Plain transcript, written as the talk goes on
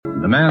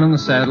The man in the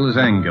saddle is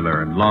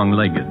angular and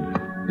long-legged.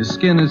 His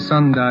skin is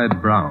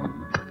sun-dyed brown.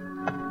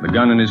 The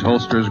gun in his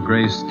holster is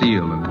gray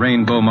steel and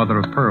rainbow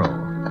mother-of-pearl.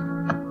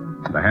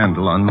 The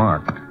handle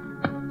unmarked.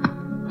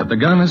 But the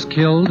gun has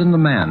killed and the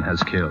man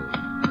has killed.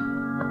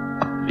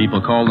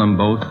 People call them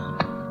both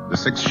the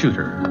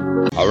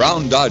six-shooter.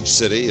 Around Dodge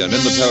City and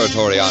in the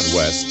territory on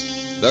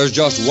West, there's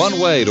just one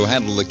way to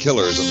handle the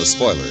killers and the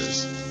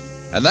spoilers.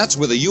 And that's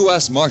with a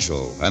U.S.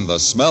 Marshal and the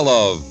smell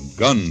of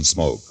gun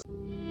smoke.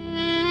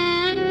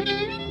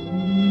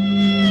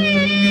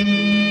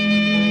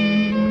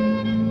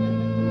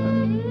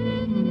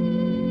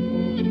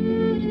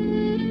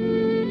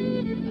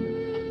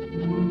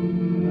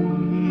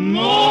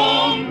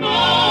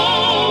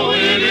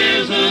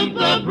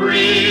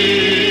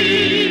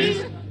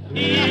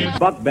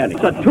 Buck Benny.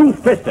 It's a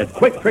two-fisted,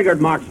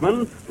 quick-triggered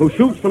marksman who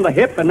shoots from the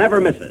hip and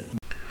never misses.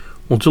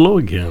 Well, hello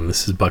again.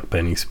 This is Buck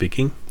Benny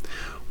speaking.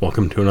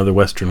 Welcome to another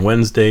Western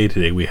Wednesday.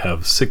 Today we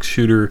have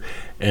six-shooter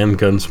and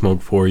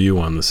Gunsmoke for you.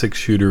 On the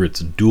six-shooter,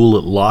 it's Duel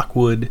at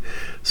Lockwood,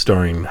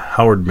 starring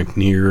Howard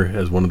McNear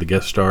as one of the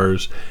guest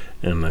stars,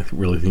 and I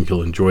really think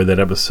you'll enjoy that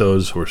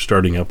episode, so we're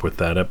starting up with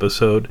that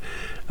episode.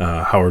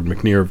 Howard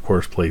McNear, of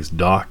course, plays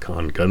Doc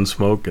on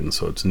Gunsmoke, and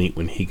so it's neat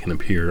when he can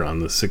appear on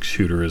the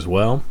six-shooter as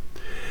well.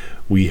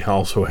 We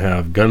also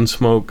have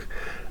Gunsmoke,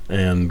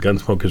 and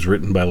Gunsmoke is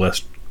written by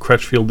Les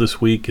Crutchfield this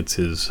week. It's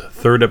his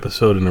third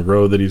episode in a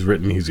row that he's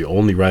written. He's the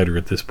only writer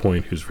at this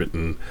point who's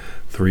written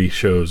 3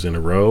 shows in a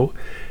row,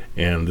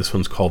 and this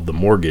one's called The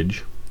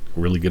Mortgage.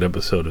 A really good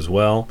episode as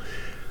well.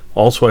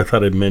 Also, I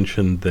thought I'd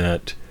mention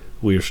that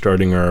we are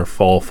starting our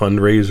fall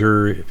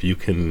fundraiser. If you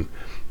can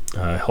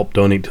help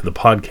donate to the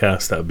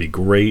podcast, that would be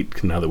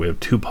great. Now that we have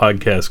 2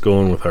 podcasts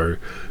going with our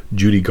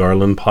Judy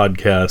Garland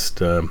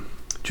podcast,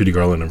 Judy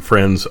Garland and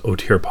Friends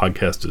OTR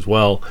podcast as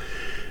well.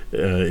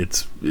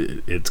 It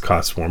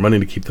costs more money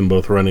to keep them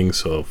both running,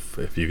 so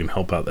if you can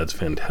help out, that's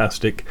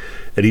fantastic.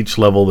 At each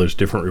level, there's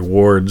different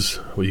rewards.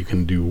 Well, you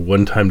can do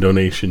one-time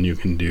donation. You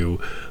can do,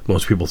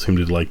 most people seem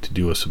to like to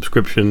do a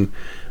subscription.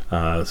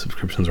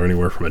 Subscriptions are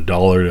anywhere from $1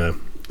 to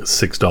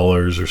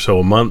 $6 or so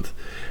a month.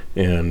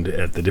 And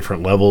at the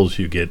different levels,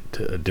 you get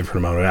a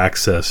different amount of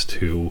access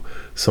to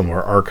some of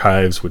our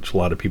archives, which a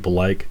lot of people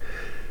like.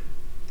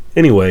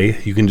 Anyway,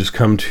 you can just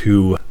come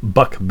to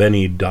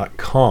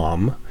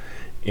buckbenny.com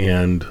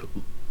and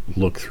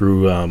look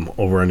through.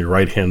 Over on your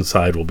right-hand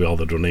side will be all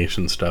the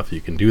donation stuff.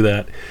 You can do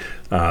that.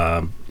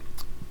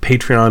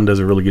 Patreon does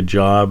a really good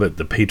job. At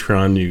the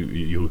Patreon,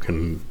 you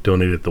can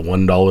donate at the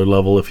 $1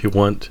 level if you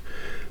want.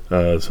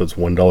 So it's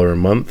 $1 a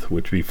month,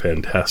 which would be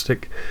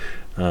fantastic.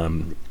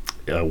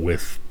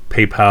 With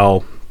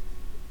PayPal,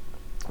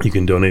 you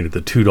can donate at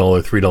the $2,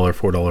 $3,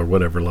 $4,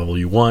 whatever level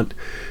you want,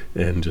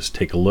 and just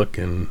take a look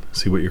and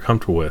see what you're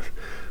comfortable with.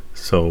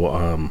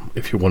 So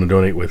if you want to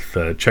donate with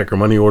check or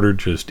money order,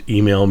 just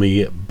email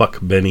me at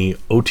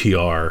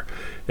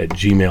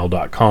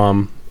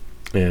buckbennyotr@gmail.com,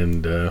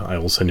 and I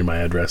will send you my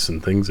address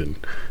and things, and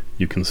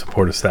you can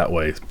support us that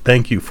way.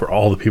 Thank you for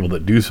all the people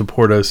that do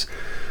support us.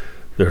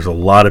 There's a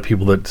lot of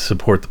people that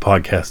support the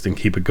podcast and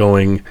keep it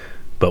going,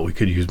 but we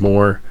could use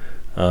more.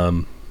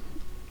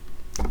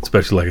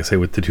 Especially, like I say,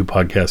 with the 2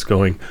 podcasts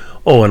going.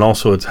 Oh, and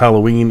also it's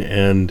Halloween,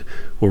 and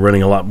we're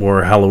running a lot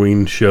more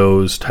Halloween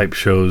type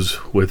shows,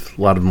 with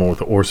a lot of them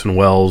with Orson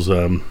Welles,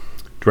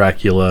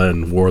 Dracula,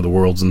 and War of the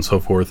Worlds, and so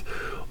forth,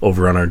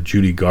 over on our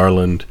Judy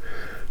Garland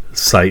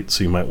site.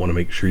 So you might want to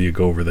make sure you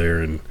go over there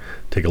and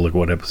take a look at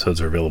what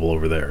episodes are available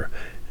over there.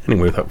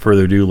 Anyway, without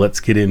further ado, let's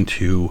get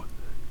into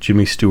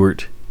Jimmy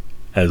Stewart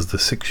as the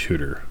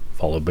six-shooter,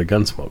 followed by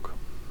Gunsmoke.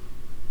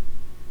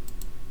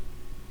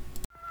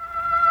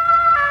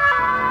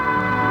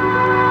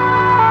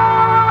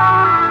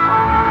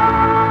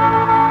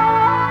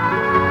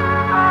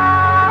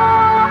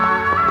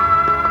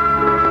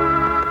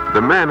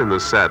 The man in the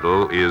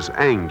saddle is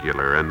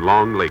angular and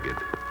long-legged.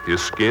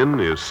 His skin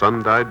is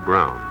sun-dyed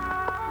brown.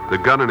 The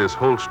gun in his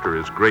holster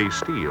is gray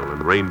steel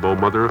and rainbow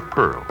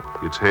mother-of-pearl.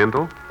 Its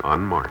handle,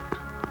 unmarked.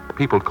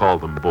 People call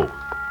them both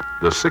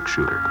the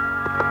six-shooter.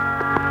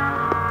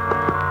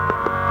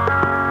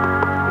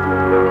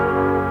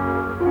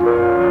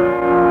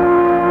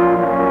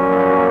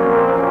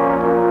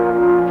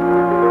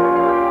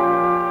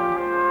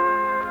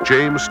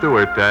 James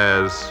Stewart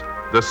as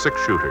the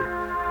six-shooter.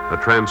 A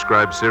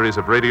transcribed series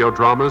of radio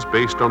dramas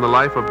based on the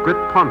life of Britt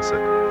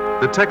Ponsett,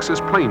 the Texas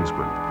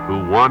plainsman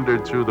who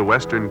wandered through the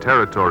Western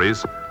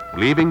territories,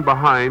 leaving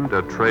behind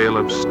a trail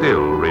of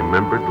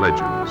still-remembered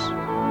legends.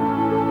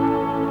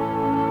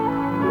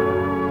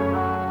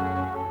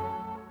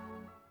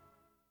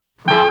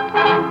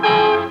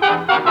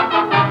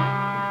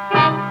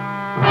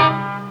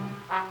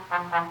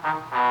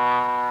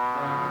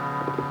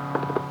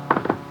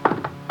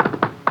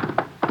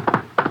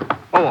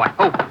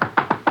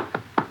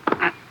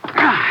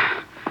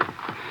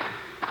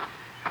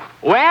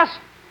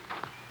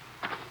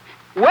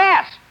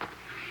 Wes!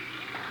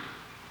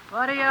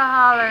 What are you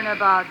hollering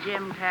about,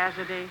 Jim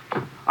Cassidy?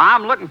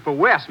 I'm looking for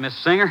Wes, Miss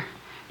Singer.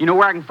 You know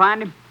where I can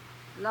find him?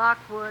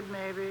 Lockwood,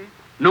 maybe.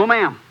 No,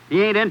 ma'am.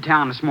 He ain't in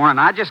town this morning.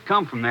 I just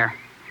come from there.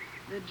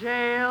 The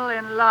jail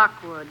in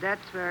Lockwood.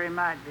 That's where he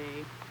might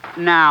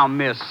be. Now,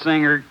 Miss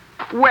Singer,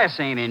 Wes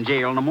ain't in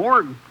jail no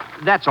more.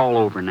 That's all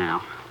over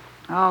now.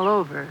 All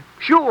over.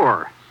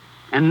 Sure.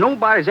 And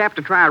nobody's apt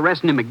to try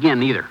arresting him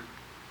again, either.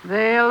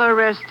 They'll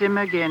arrest him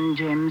again,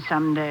 Jim,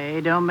 someday.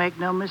 Don't make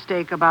no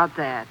mistake about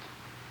that.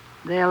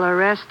 They'll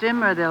arrest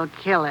him or they'll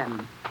kill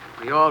him.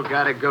 We all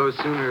gotta go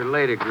sooner or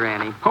later,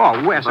 Granny.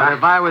 Oh, Wes, But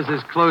if I was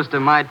as close to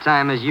my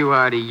time as you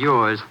are to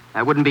yours,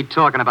 I wouldn't be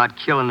talking about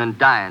killing and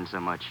dying so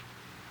much.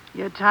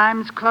 Your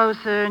time's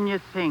closer than you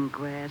think,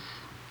 Wes.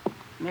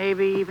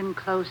 Maybe even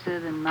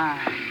closer than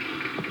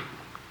mine.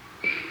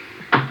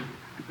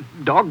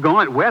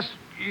 Doggone it, Wes.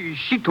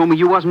 She told me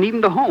you wasn't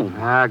even to home.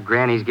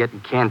 Granny's getting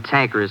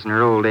cantankerous in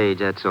her old age,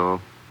 that's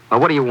all.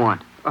 Well, what do you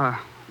want?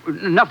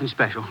 Nothing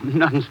special.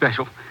 Nothing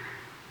special.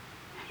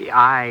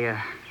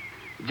 I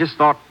just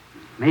thought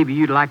maybe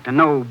you'd like to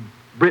know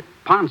Britt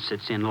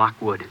Ponsett's in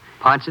Lockwood.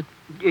 Ponsett?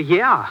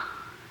 Yeah.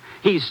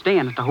 He's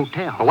staying at the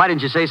hotel. Well, why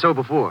didn't you say so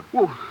before?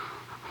 Well,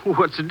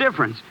 what's the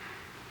difference?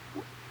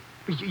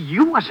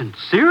 You wasn't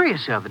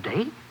serious the other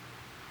day.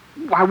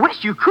 Why,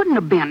 Wes, you couldn't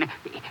have been.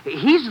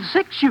 He's the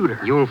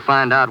six-shooter. You'll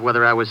find out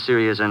whether I was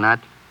serious or not.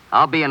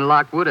 I'll be in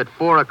Lockwood at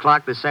 4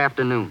 o'clock this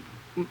afternoon.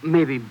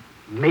 Maybe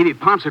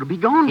Ponsett will be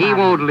gone. He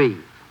won't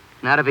leave.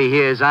 Not if he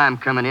hears I'm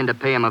coming in to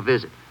pay him a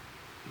visit.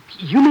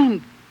 You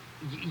mean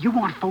you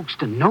want folks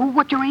to know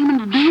what you're aiming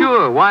to do?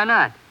 Sure, why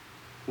not?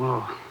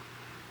 Well,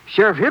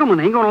 Sheriff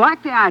Hiddleman ain't gonna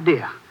like the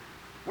idea.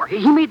 Well,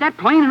 he made that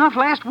plain enough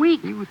last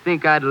week. You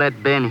think I'd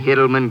let Ben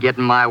Hiddleman get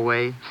in my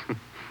way?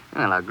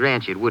 Well, I'll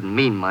grant you it wouldn't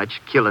mean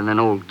much, killing an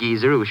old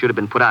geezer who should have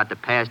been put out to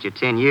pasture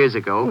 10 years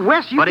ago.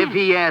 Wes, But if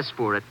he asks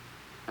for it,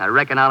 I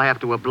reckon I'll have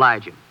to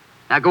oblige him.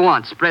 Now, go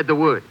on, spread the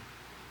word.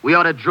 We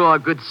ought to draw a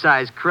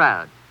good-sized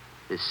crowd.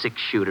 The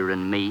six-shooter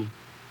and me.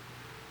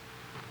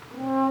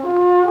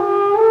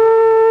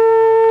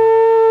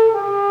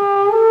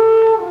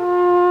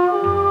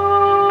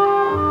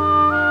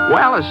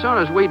 Well, as soon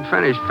as we'd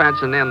finished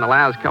fencing in the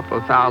last couple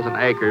of thousand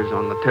acres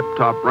on the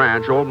Tip-Top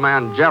Ranch, old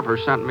man Jeffer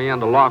sent me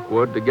into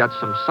Lockwood to get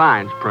some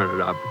signs printed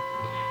up.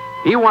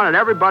 He wanted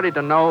everybody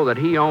to know that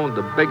he owned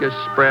the biggest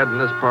spread in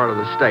this part of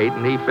the state,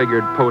 and he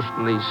figured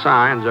posting these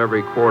signs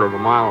every quarter of a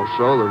mile or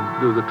so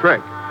would do the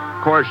trick.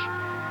 Of course,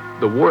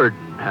 the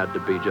wording had to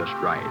be just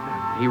right.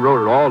 He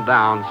wrote it all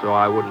down so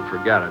I wouldn't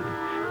forget it.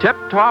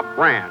 Tip-Top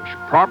Ranch,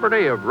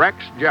 property of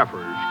Rex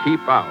Jeffers.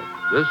 Keep out.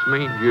 This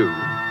means you.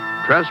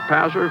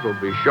 Trespassers will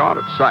be shot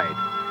at sight.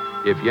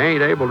 If you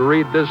ain't able to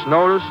read this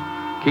notice,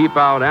 keep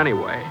out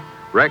anyway.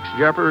 Rex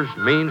Jeffers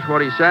means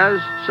what he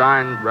says.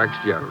 Signed, Rex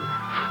Jeffers.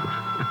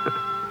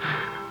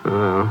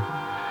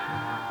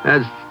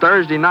 It's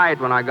Thursday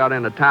night when I got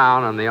into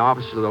town, and the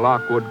office of the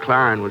Lockwood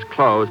Clarion was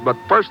closed. But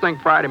first thing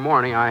Friday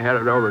morning, I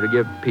headed over to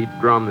give Pete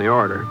Drum the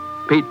order.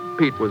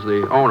 Pete was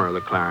the owner of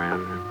the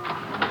Clarion.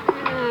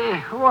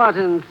 What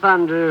in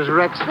thunder's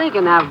Rex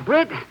thinking of,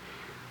 Britt?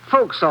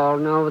 Folks all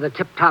know where the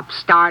Tip-Top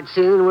starts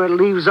in and where it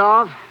leaves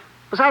off.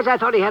 Besides, I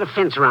thought he had a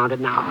fence around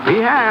it now.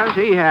 He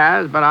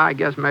has, but I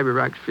guess maybe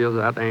Rex feels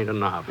that ain't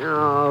enough.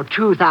 Oh,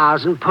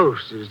 2,000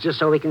 posters, just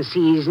so we can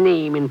see his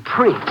name in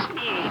print.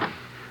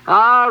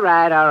 All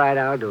right,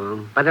 I'll do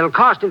him. But it'll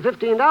cost him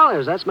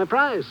 $15. That's my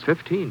price.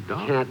 $15?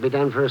 Can't be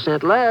done for a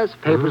cent less.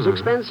 Paper's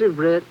expensive,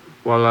 Britt.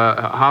 Well,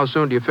 how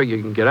soon do you figure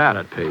you can get at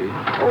it, Pete?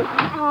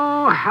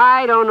 Oh,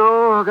 I don't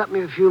know. I got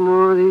me a few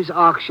more of these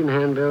auction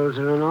handbills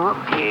to run off.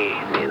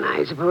 Then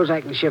I suppose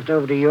I can shift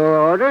over to your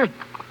order.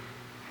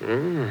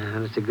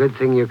 Well, it's a good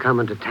thing you're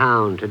coming to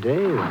town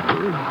today.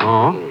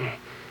 Oh?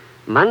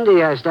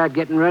 Monday, I start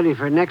getting ready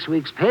for next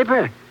week's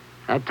paper.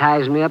 That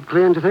ties me up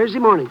clear into Thursday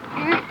morning.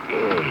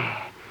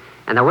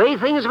 And the way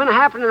things have been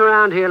happening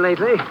around here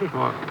lately.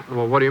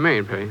 Well, what do you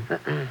mean, Pete?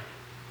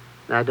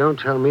 Now, don't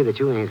tell me that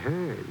you ain't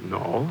heard.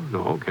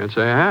 No, can't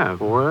say I have.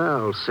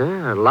 Well,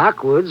 sir,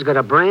 Lockwood's got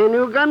a brand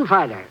new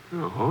gunfighter.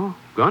 Oh,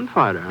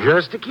 gunfighter, huh?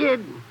 Just a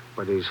kid,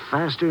 but he's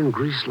faster than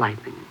greased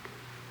lightning.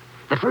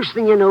 The first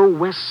thing you know,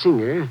 Wes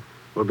Singer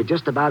will be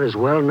just about as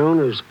well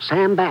known as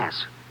Sam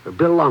Bass or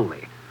Bill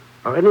Longley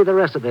or any of the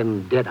rest of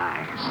them dead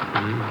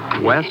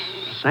eyes. Wes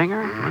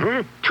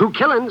Singer? 2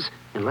 killings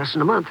in less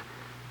than a month.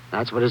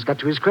 That's what he's got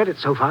to his credit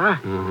so far.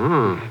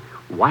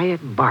 Mm-hmm.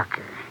 Wyatt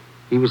Barker.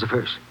 He was the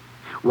first.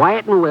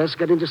 Wyatt and Wes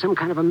got into some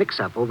kind of a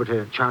mix-up over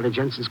to Charlie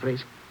Jensen's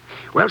place.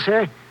 Well,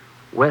 sir,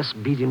 Wes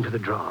beat him to the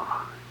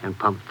draw and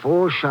pumped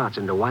 4 shots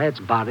into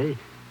Wyatt's body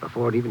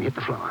before it even hit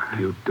the floor.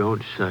 You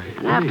don't say.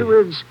 And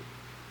afterwards,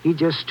 he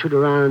just stood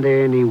around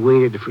there and he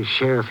waited for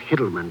Sheriff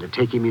Hiddleman to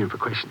take him in for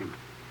questioning.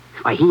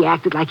 Why, he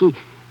acted like he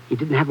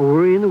didn't have a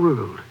worry in the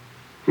world.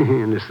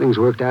 And as things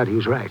worked out, he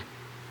was right.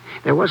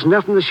 There wasn't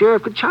nothing the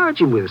sheriff could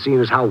charge him with, seeing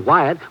as how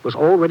Wyatt was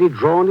already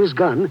drawing his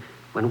gun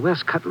when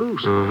Wes cut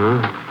loose.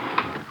 Mm-hmm.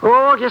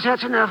 Oh, guess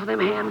that's enough of them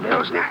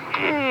handbills. Now,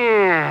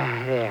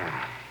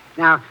 there.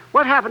 Now,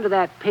 what happened to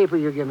that paper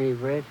you gave me,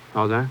 Fred?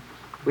 Oh, that?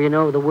 Well, you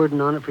know the wording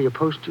on it for your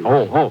posters?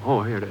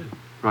 Oh, here it is.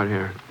 Right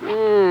here.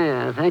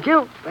 Yeah, thank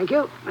you.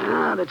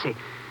 Now, let's see.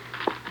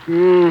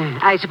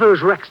 I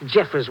suppose Rex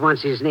Jeffers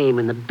wants his name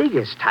in the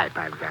biggest type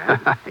I've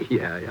got.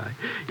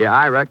 Yeah,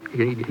 I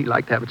reckon he'd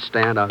like to have it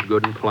stand out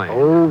good and plain.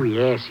 Oh,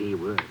 yes, he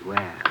would.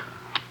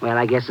 Well,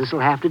 I guess this'll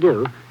have to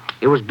do.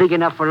 It was big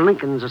enough for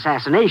Lincoln's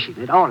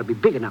assassination. It ought to be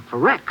big enough for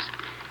Rex.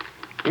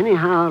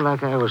 Anyhow,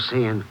 like I was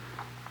saying,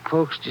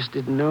 folks just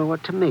didn't know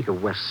what to make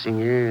of Wes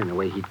Singer and the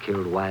way he'd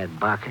killed Wyatt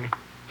Barker.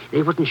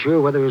 They wasn't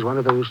sure whether it was one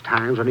of those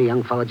times when a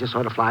young fella just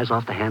sort of flies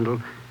off the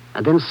handle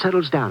and then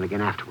settles down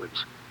again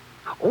afterwards.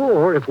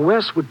 Or if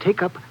Wes would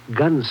take up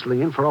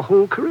gunslinging for a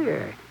whole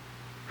career.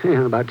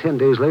 About 10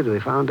 days later, they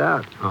found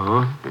out.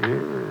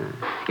 Yeah.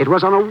 It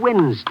was on a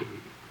Wednesday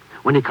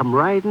when he come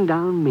riding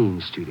down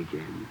Main Street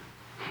again.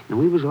 And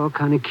we was all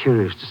kind of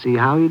curious to see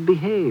how he'd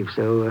behave,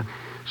 so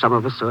some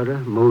of us sort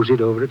of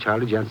moseyed over to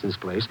Charlie Johnson's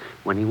place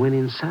when he went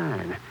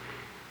inside.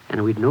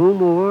 And we'd no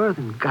more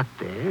than got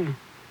there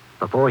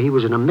before he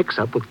was in a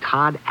mix-up with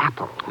Todd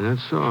Apple.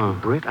 That's so.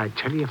 Britt, I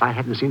tell you, if I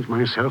hadn't seen it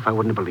myself, I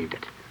wouldn't have believed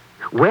it.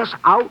 Wes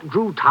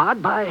outdrew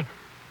Todd by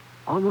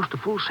almost a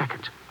full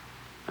second.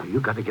 Now, you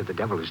got to give the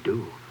devil his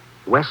due.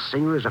 Wes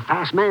Singer is a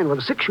fast man with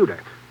a six-shooter.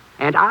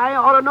 And I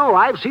ought to know.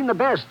 I've seen the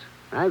best.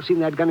 I've seen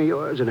that gun of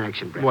yours in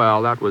action, Brett.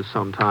 Well, that was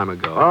some time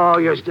ago. Oh,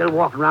 you're still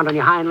walking around on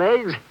your hind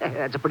legs?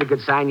 That's a pretty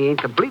good sign you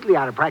ain't completely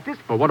out of practice.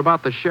 Well, what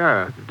about the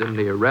sheriff? Didn't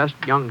he arrest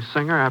young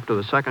Singer after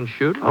the second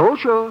shooting? Oh,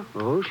 sure.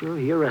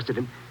 He arrested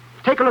him.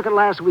 Take a look at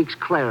last week's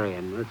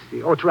Clarion. Let's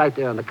see. Oh, it's right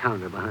there on the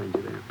counter behind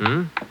you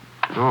there.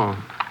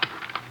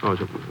 Oh, is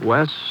it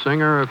Wes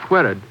Singer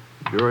acquitted?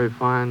 Jury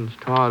finds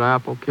Todd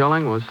Apple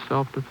killing was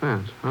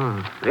self-defense.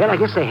 Huh. Well, I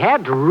guess they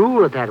had to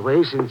rule it that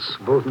way since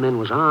both men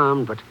was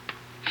armed, but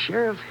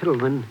Sheriff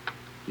Hiddleman,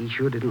 he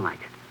sure didn't like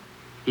it.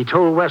 He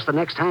told Wes the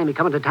next time he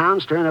come into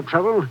town stirring up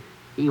trouble,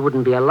 he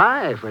wouldn't be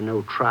alive for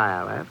no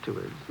trial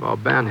afterwards. Well,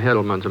 Ben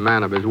Hiddleman's a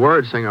man of his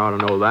word. Singer ought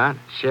to know that.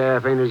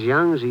 Sheriff ain't as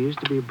young as he used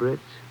to be, Britt,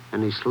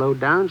 and he slowed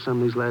down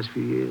some these last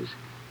few years.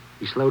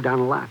 He slowed down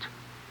a lot.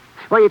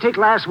 Well, you take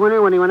last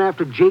winter when he went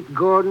after Jake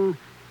Gordon.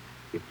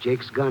 If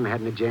Jake's gun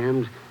hadn't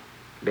jammed,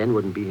 Ben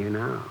wouldn't be here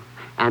now.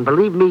 And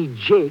believe me,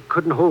 Jake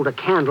couldn't hold a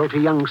candle to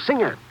young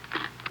Singer.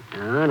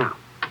 No,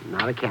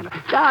 not a candle.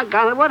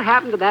 Doggone it, what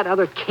happened to that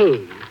other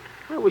cave?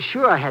 I was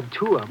sure I had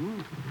two of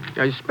them.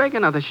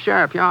 Speaking of the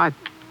sheriff, I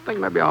think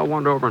maybe I'll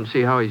wander over and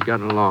see how he's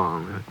getting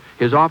along.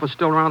 His office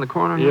still around the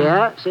corner here?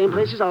 Yeah, same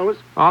place as always.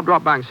 I'll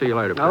drop back and see you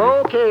later, please.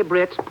 Okay,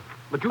 Britt.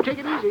 But you take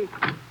it easy.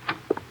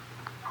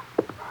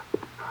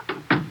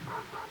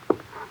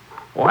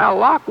 Well,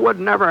 Lockwood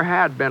never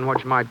had been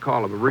what you might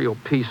call a real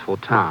peaceful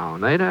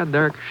town. They'd had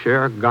their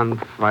share of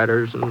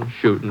gunfighters and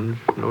shootings,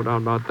 no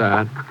doubt about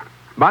that.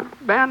 But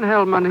Ben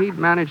Hillman, he'd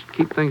managed to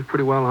keep things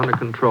pretty well under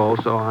control,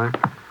 so I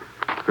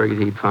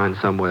figured he'd find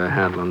some way of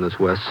handling this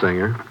Wes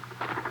Singer.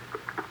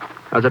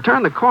 As I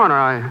turned the corner,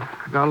 I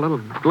got a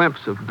little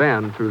glimpse of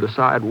Ben through the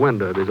side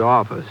window of his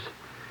office.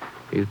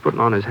 He was putting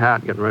on his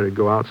hat, getting ready to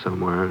go out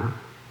somewhere.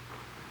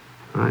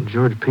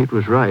 George Pete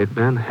was right.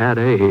 Ben had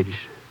aged.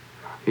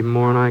 Even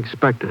more than I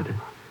expected.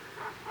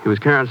 He was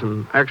carrying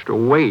some extra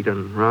weight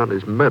around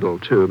his middle,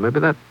 too. Maybe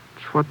that's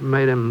what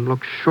made him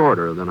look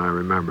shorter than I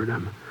remembered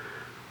him.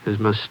 His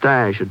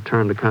mustache had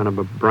turned to kind of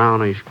a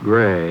brownish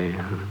gray.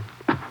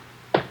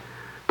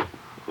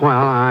 Well,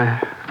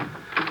 I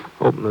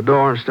opened the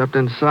door and stepped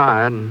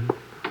inside, and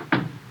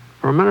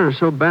for a minute or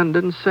so, Ben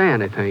didn't say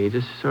anything. He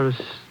just sort of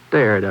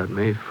stared at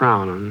me,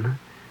 frowning.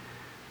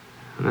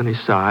 And then he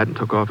sighed and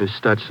took off his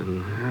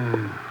Stetson.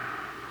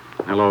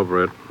 Hello,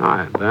 Britt.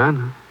 Hi,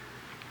 Ben.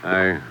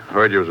 I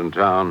heard you was in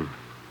town.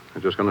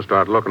 I'm just going to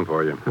start looking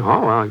for you. Oh,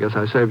 well, I guess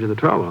I saved you the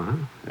trouble, huh?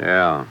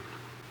 Yeah.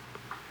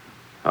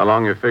 How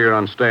long you figure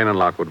on staying in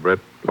Lockwood, Britt?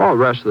 Oh, the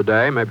rest of the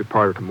day, maybe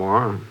part of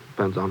tomorrow.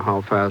 Depends on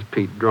how fast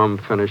Pete Drum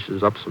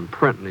finishes up some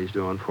printing he's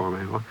doing for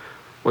me. Well,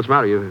 what's the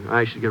matter? You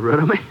anxious to get rid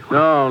of me?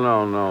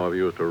 No. If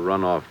you was to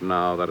run off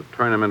now, that'd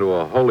turn him into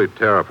a holy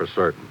terror for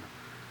certain.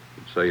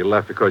 He'd say you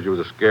left because you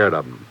was scared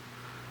of him.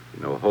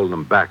 Holding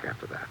him back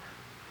after that.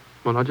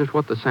 Well, now, just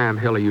what the Sam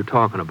Hill are you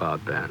talking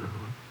about, Ben?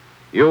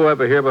 You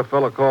ever hear of a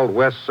fellow called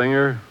Wes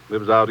Singer?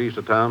 Lives out east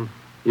of town?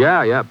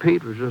 Yeah.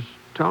 Pete was just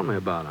telling me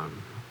about him.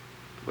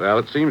 Well,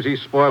 it seems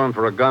he's spoiling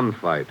for a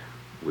gunfight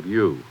with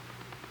you.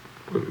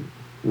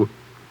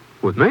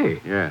 With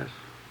me? Yes.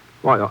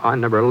 Why, I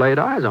never laid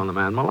eyes on the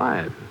man in my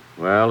life.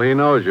 Well, he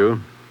knows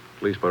you,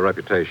 at least by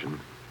reputation.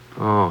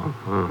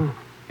 Oh.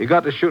 He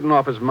got to shooting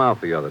off his mouth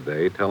the other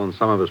day, telling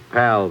some of his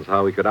pals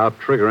how he could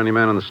out-trigger any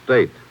man in the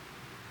state.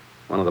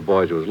 One of the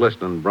boys who was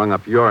listening brung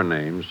up your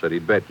name, said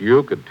he'd bet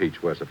you could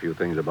teach Wes a few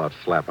things about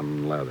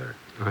slapping leather.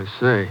 I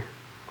see.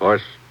 Of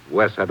course,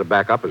 Wes had to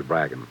back up his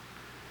bragging.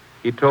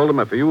 He told him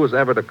if he was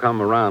ever to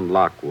come around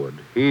Lockwood,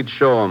 he'd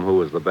show him who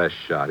was the best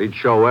shot. He'd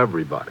show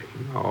everybody.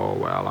 Oh,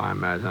 well, I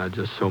imagine that's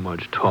just so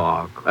much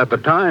talk. At the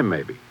time,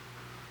 maybe.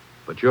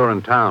 But you're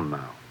in town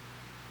now.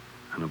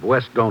 And if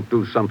Wes don't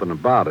do something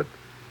about it,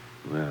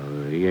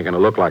 well, he ain't going to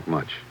look like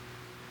much.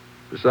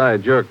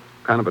 Besides, you're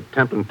kind of a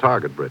tempting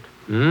target, Britt.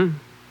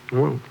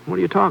 Well, what are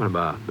you talking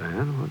about,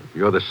 Ben?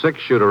 You're the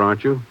six-shooter,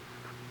 aren't you?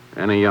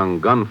 Any young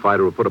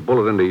gunfighter who put a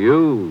bullet into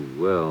you,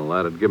 well,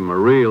 that'd give him a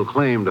real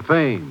claim to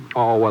fame.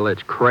 Oh, well,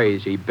 it's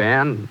crazy,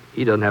 Ben.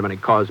 He doesn't have any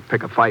cause to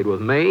pick a fight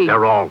with me.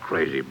 They're all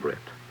crazy, Britt.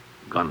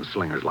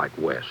 Gunslingers like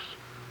Wes.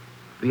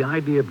 The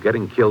idea of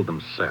getting killed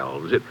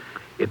themselves, it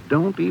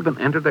don't even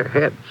enter their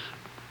heads.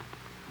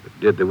 If it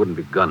did, they wouldn't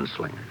be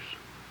gunslingers.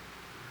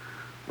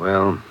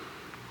 Well,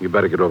 you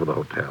better get over to the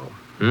hotel.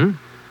 Hmm?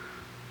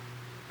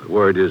 The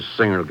word is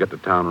Singer will get to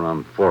town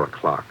around 4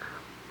 o'clock.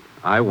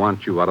 I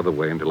want you out of the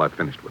way until I've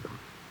finished with him.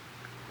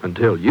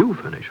 Until you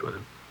finish with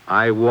him?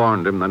 I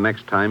warned him the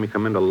next time he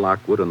come into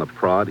Lockwood on the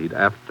prod, he'd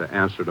have to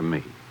answer to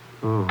me.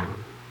 Oh.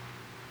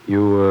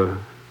 You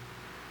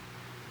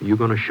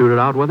gonna shoot it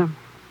out with him?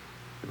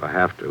 If I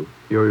have to.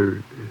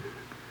 You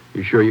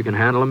sure you can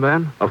handle him,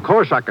 Ben? Of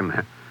course I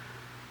can.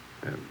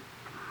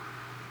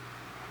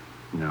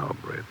 No,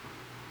 Britt.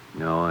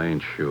 No, I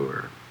ain't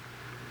sure.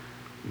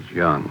 He's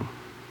young.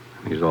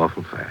 And he's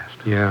awful fast.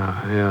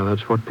 Yeah,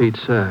 that's what Pete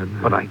said.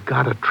 But I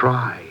gotta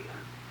try.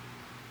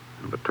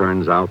 And if it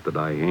turns out that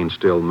I ain't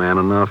still man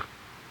enough,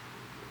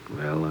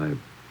 well, I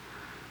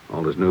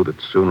always knew that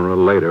sooner or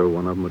later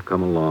one of them would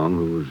come along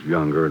who was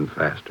younger and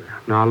faster.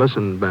 Now,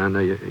 listen, Ben,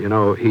 you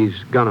know,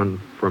 he's gunning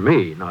for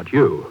me, not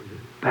you.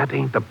 That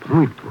ain't the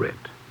point, Britt.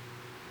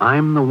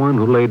 I'm the one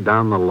who laid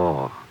down the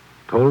law.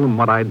 Told him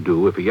what I'd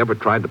do if he ever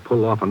tried to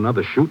pull off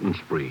another shooting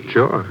spree.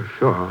 Sure,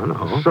 I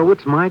know. So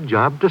it's my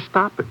job to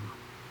stop him.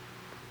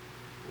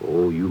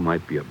 Oh, you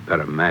might be a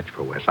better match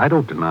for Wes. I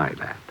don't deny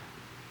that.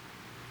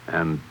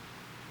 And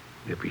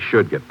if he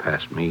should get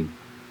past me,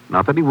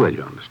 not that he will,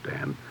 you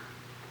understand,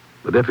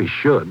 but if he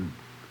should,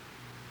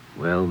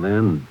 well,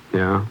 then...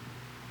 Yeah?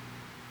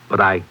 But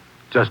I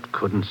just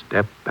couldn't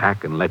step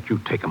back and let you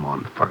take him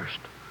on first.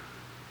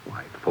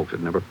 Why, folks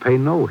would never pay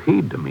no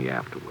heed to me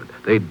afterward.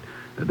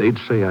 They'd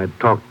say I'd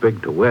talked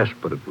big to Wes,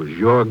 but it was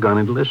your gun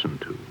he'd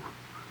listened to.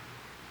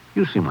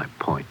 You see my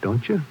point,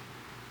 don't you?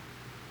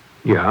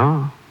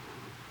 Yeah.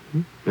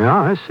 Yeah,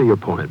 I see your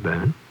point,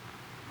 Ben.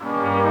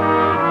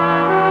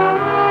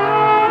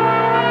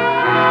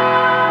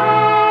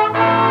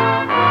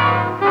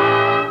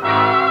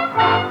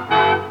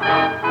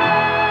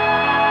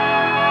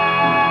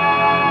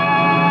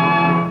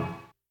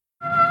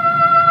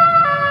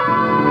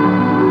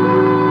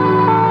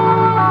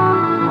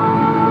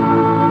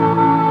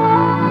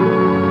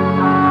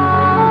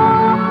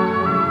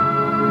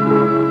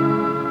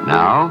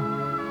 Now,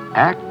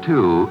 Act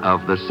 2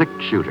 of The Six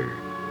Shooter,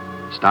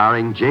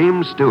 starring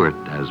James Stewart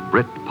as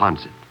Britt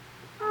Ponsett.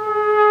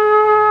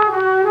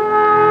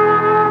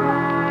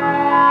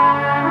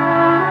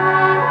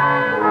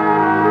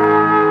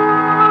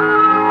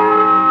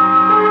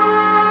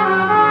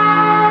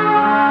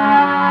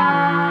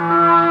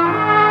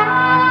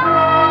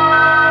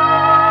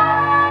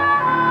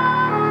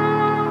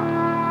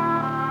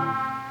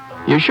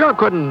 You sure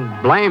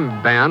couldn't blame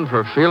Ben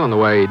for feeling the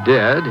way he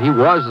did. He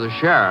was the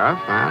sheriff,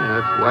 and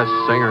if Wes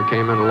Singer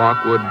came into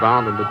Lockwood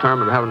bound and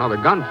determined to have another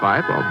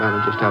gunfight, well, Ben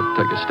would just have to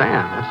take a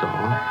stand, that's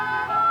all.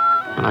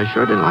 And I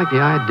sure didn't like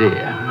the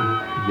idea.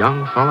 A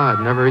young fella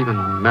I'd never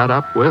even met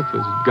up with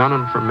was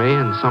gunning for me,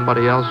 and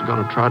somebody else was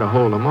going to try to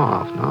hold him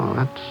off. No,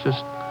 that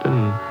just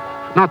didn't...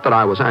 Not that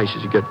I was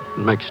anxious to get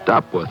mixed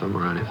up with him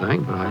or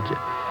anything, but I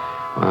just...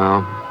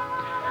 Well...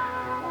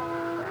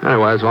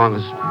 Anyway, as long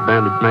as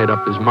Ben had made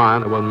up his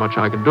mind, there wasn't much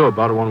I could do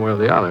about it one way or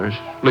the other,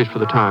 at least for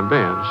the time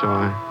being. So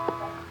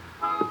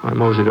I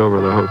moseyed over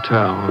to the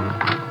hotel.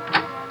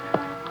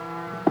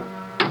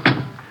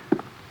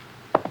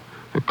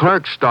 The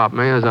clerk stopped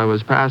me as I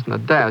was passing the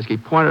desk. He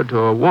pointed to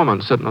a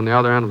woman sitting on the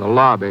other end of the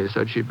lobby. He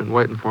said she'd been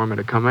waiting for me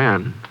to come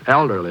in.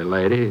 Elderly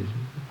lady,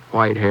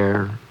 white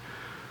hair,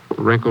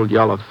 wrinkled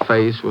yellow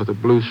face with a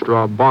blue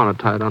straw bonnet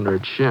tied under her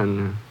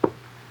chin.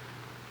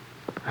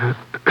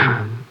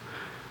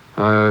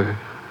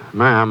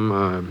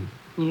 Ma'am,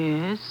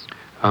 Yes?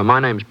 my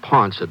name's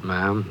Ponsett,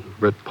 ma'am.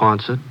 Britt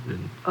Ponsett.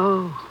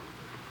 Oh.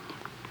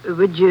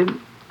 Would you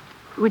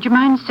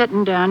mind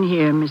sitting down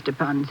here, Mr.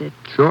 Ponsett?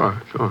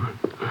 Sure.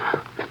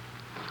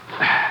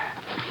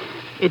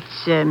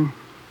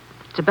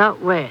 It's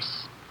about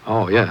Wes.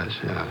 Oh, yes.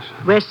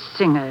 Wes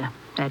Singer,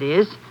 that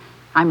is.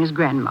 I'm his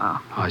grandma.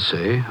 I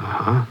see.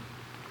 Uh-huh.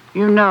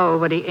 You know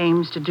what he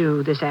aims to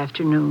do this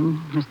afternoon,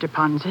 Mr.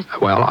 Ponsett?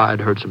 Well, I'd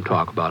heard some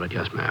talk about it,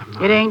 yes, ma'am.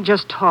 It ain't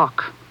just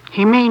talk.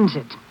 He means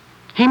it.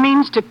 He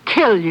means to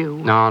kill you.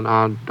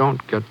 No,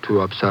 don't get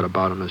too upset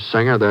about it, Miss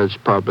Singer. There's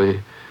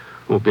probably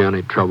won't be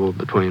any trouble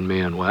between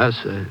me and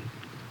Wes.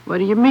 What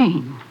do you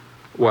mean?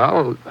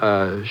 Well,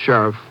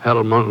 Sheriff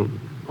Heddleman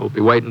will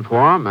be waiting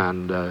for him,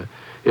 and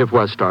if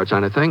Wes starts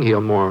anything,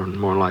 he'll more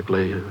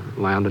likely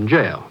land in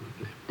jail.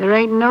 There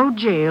ain't no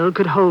jail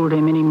could hold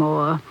him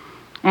anymore.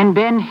 And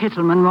Ben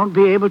Hittleman won't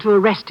be able to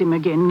arrest him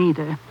again,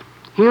 neither.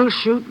 He'll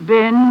shoot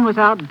Ben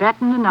without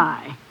batting an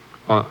eye.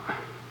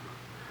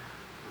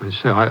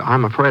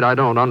 I'm afraid I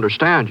don't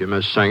understand you,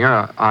 Miss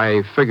Singer.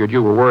 I figured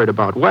you were worried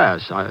about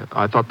Wes.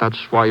 I thought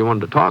that's why you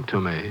wanted to talk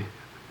to me.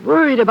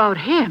 Worried about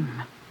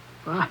him?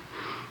 Well,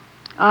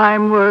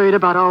 I'm worried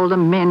about all the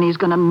men he's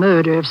going to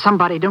murder if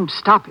somebody don't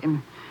stop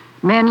him.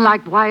 Men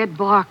like Wyatt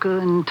Barker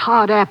and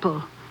Todd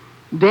Apple.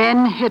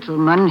 Ben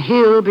Hittleman,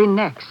 he'll be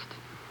next.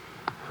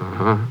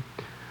 Uh-huh.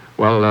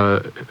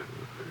 Well,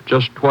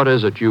 just what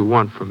is it you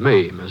want from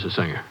me, Mrs.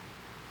 Singer?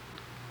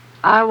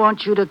 I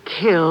want you to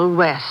kill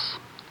Wes.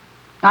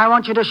 I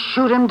want you to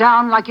shoot him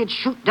down like you'd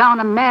shoot down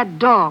a mad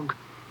dog.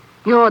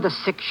 You're the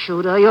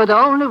six-shooter. You're the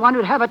only one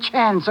who'd have a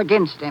chance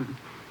against him.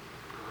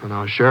 Well,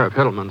 now, Sheriff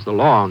Hittleman's the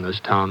law in this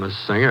town,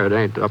 Mrs. Singer. It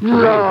ain't up to me.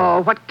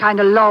 Law? What kind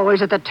of law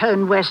is it that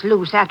turned Wes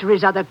loose after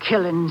his other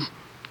killings?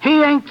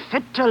 He ain't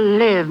fit to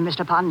live,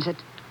 Mr. Ponset.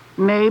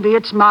 Maybe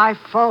it's my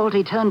fault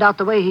he turned out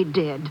the way he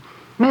did.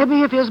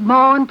 Maybe if his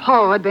ma and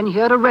pa had been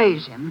here to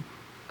raise him.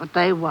 But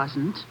they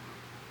wasn't.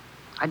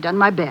 I done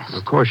my best.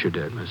 Of course you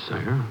did, Miss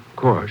Singer. Of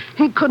course.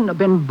 He couldn't have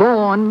been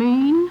born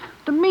mean.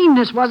 The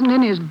meanness wasn't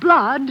in his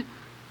blood.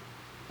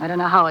 I don't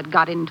know how it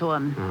got into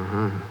him.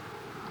 Uh-huh.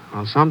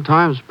 Well,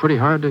 sometimes it's pretty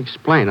hard to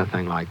explain a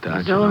thing like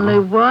that. There's only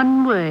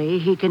one way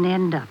he can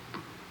end up.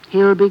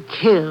 He'll be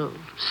killed,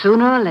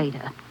 sooner or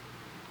later.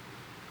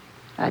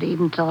 I'd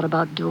even thought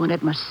about doing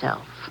it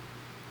myself.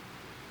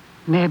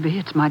 Maybe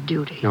it's my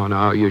duty.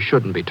 No, you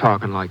shouldn't be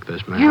talking like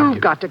this, ma'am.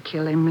 You've got to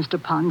kill him, Mr.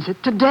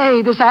 Ponset.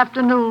 Today, this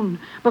afternoon,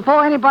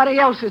 before anybody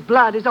else's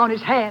blood is on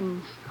his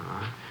hands.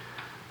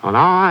 Well, now,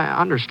 I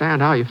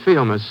understand how you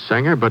feel, Miss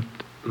Singer, but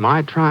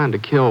my trying to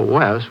kill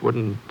Wes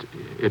wouldn't...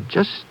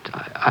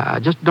 I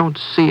just don't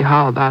see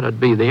how that'd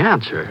be the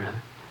answer.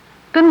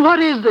 Then what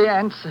is the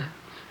answer?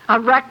 I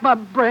racked my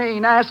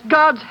brain, asked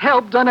God's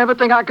help, done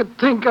everything I could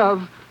think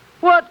of.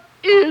 What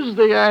is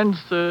the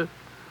answer?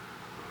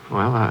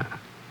 Well,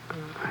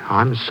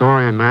 I'm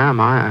sorry, ma'am.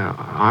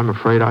 I'm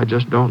afraid I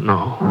just don't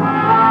know.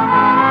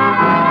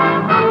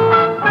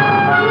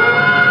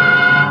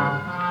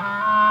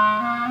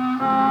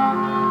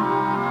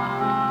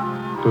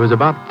 It was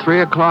about 3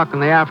 o'clock in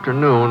the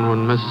afternoon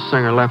when Mrs.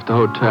 Singer left the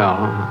hotel.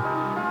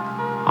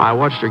 I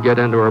watched her get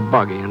into her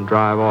buggy and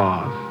drive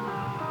off.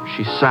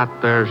 She sat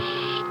there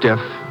stiff,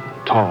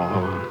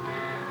 tall,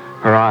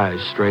 her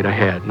eyes straight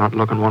ahead, not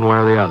looking one way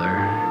or the other.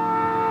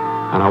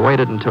 And I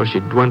waited until she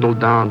dwindled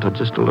down to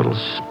just a little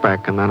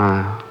speck, and then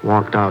I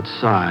walked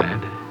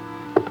outside.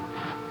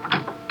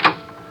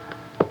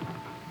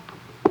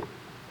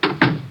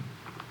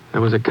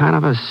 There was a kind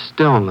of a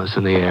stillness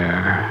in the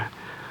air,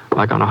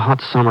 like on a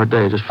hot summer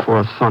day just before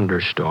a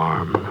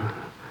thunderstorm.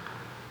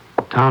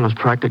 The town was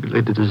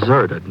practically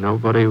deserted.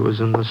 Nobody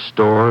was in the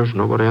stores,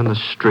 nobody on the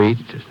street.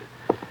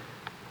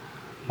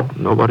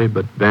 Nobody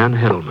but Ben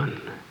Hittleman.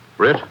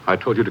 Britt, I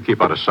told you to keep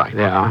out of sight.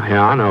 Yeah,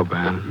 I know,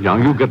 Ben.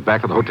 Young, you get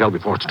back to the hotel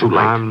before it's too late.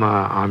 I'm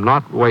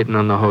not waiting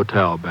in the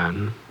hotel,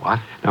 Ben.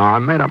 What? Now, I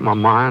made up my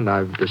mind.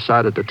 I've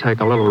decided to take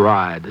a little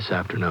ride this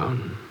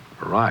afternoon.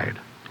 A ride?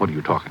 What are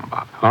you talking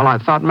about? Well, I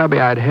thought maybe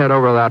I'd head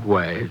over that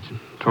way,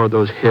 toward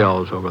those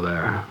hills over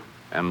there.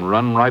 And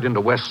run right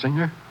into Wes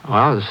Singer?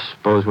 Well, I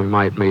suppose we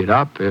might meet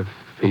up if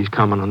he's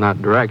coming in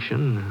that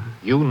direction.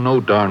 You know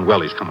darn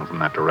well he's coming from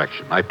that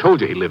direction. I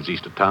told you he lives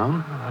east of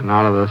town.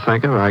 Now that I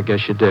think of it, I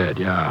guess you did,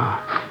 yeah.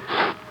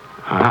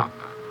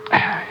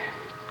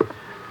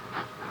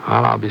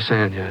 Well, I'll be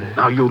seeing you.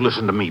 Now, you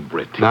listen to me,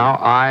 Britt. Now,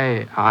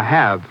 I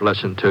have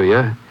listened to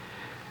you,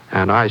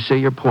 and I see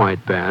your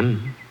point,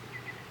 Ben.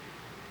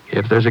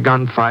 If there's a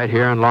gunfight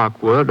here in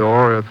Lockwood,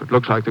 or if it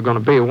looks like there's going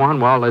to be one,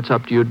 well, it's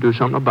up to you to do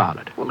something about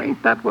it. Well,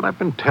 ain't that what I've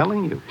been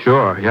telling you?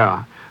 Sure,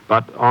 yeah.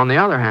 But on the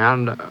other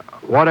hand,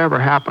 whatever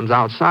happens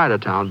outside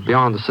of town,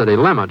 beyond the city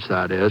limits,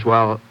 that is,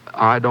 well,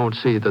 I don't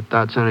see that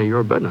that's any of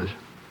your business.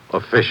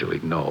 Officially,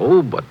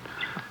 no, but...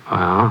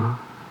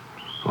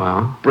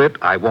 Well? Britt,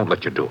 I won't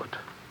let you do it.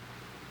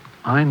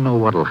 I know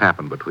what'll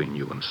happen between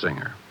you and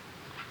Singer.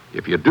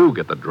 If you do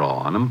get the draw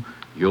on him,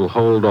 you'll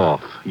hold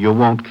off. You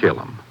won't kill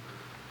him.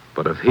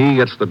 But if he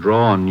gets the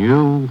draw on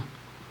you...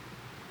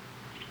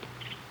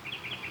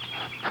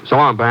 So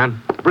long,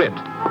 Ben. Britt!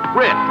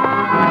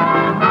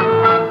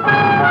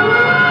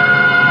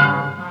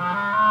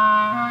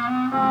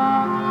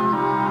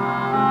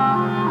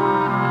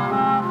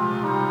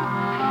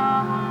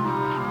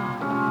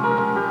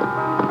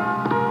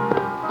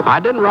 I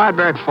didn't ride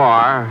very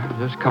far,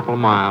 just a couple of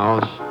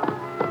miles.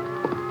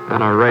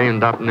 Then I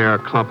reined up near a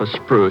clump of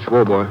spruce.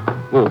 Whoa, boy.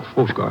 Whoa,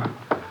 Scar.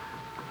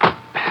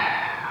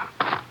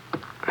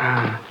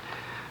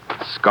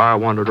 Scar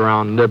wandered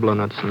around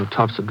nibbling at some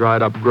tufts of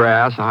dried up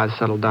grass. I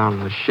settled down in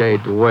the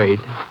shade to wait.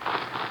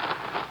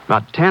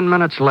 About 10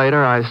 minutes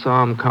later, I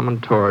saw him coming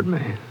toward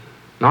me.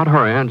 Not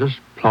hurrying, just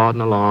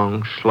plodding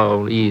along,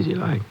 slow, easy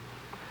like.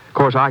 Of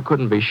course, I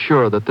couldn't be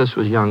sure that this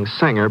was young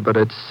Singer, but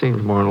it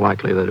seemed more than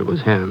likely that it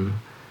was him.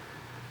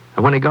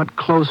 And when he got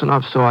close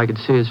enough so I could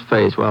see his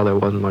face, well, there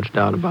wasn't much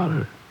doubt about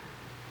it.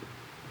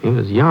 He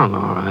was young,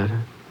 all right.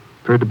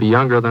 Appeared to be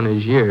younger than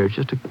his years,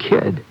 just a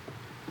kid.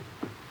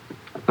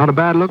 Not a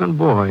bad-looking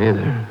boy,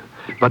 either.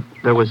 But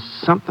there was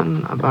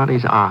something about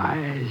his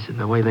eyes and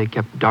the way they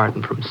kept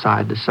darting from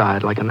side to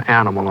side like an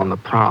animal on the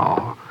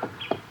prowl.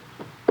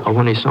 Oh,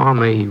 when he saw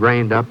me, he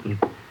reined up and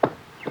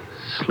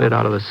slid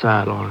out of the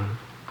saddle.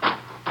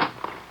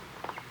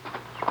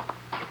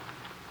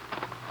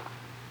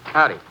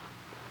 Howdy.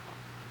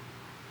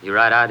 You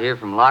right out here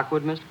from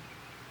Lockwood, mister?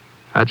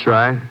 That's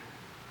right.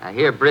 I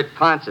hear Britt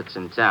Ponsett's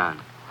in town.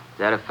 Is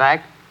that a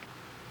fact?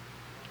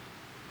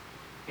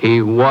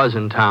 He was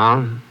in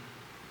town.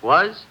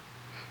 Was?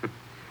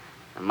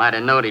 I might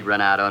have known he'd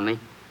run out on me.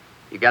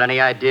 You got any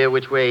idea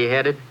which way he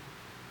headed?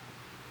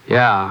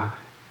 Yeah.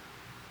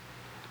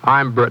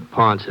 I'm Britt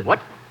Ponsett.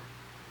 What?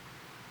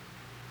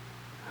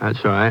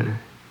 That's right.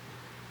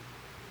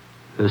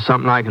 There's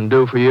something I can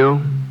do for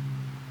you?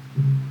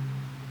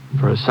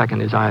 For a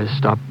second, his eyes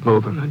stopped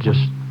moving and just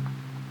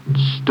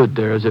stood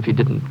there as if he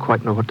didn't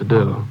quite know what to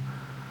do.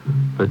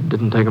 But it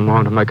didn't take him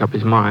long to make up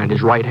his mind.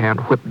 His right hand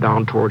whipped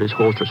down toward his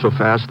holster so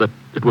fast that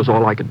it was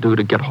all I could do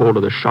to get hold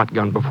of the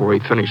shotgun before he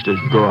finished his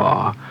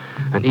draw.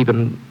 And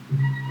even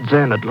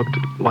then, it looked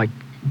like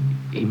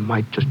he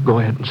might just go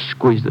ahead and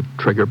squeeze the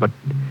trigger, but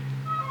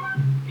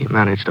he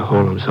managed to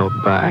hold himself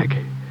back.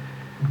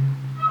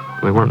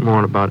 We weren't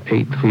more than about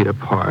 8 feet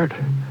apart,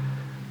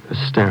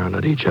 just staring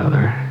at each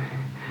other.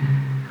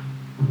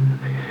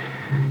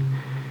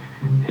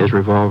 His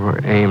revolver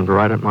aimed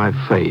right at my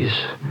face,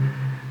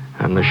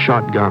 and the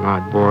shotgun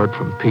I'd borrowed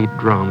from Pete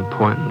Drum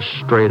pointing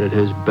straight at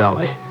his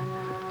belly.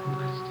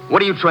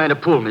 What are you trying to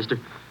pull, mister?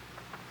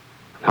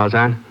 How's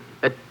that?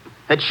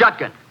 That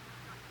shotgun.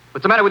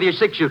 What's the matter with your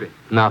six-shooter?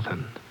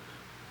 Nothing.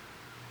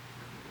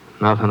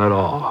 Nothing at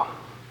all.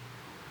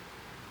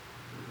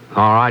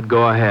 All right,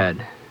 go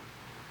ahead.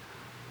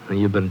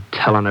 You've been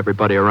telling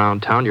everybody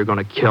around town you're going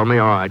to kill me.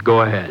 All right,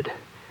 go ahead.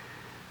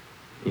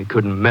 You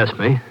couldn't miss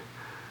me.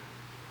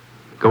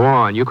 Go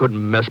on, you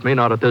couldn't miss me,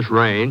 not at this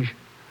range.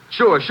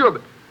 Sure,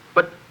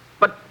 but...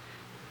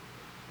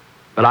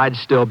 But I'd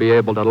still be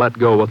able to let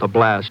go with a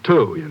blast,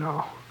 too, you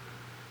know.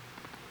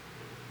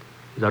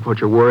 Is that what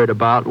you're worried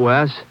about,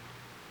 Wes?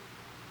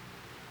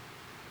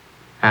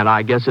 And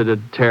I guess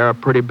it'd tear a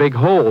pretty big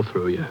hole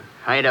through you.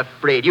 I ain't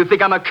afraid. You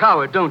think I'm a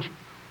coward, don't you?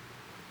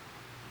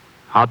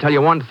 I'll tell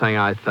you one thing,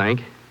 I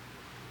think.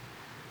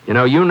 You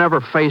know, you never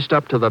faced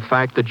up to the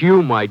fact that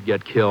you might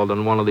get killed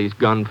in one of these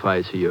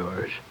gunfights of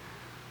yours.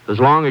 As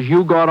long as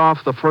you got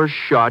off the first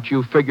shot,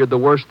 you figured the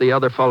worst the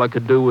other fella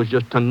could do was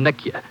just to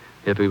nick you,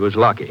 if he was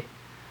lucky.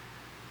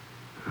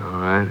 All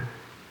right.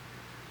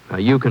 Now,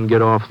 you can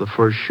get off the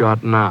first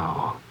shot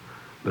now.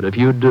 But if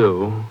you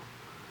do,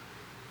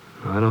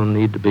 I don't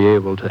need to be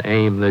able to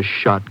aim this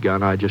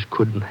shotgun. I just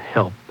couldn't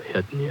help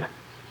hitting you.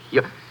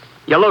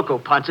 You're loco,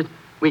 Ponset.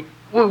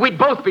 We'd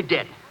both be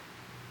dead.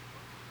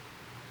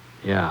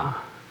 Yeah.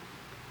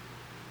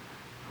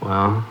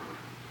 Well?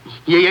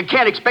 You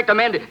can't expect a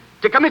man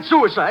to commit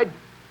suicide.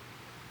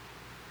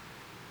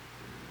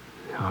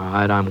 All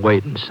right, I'm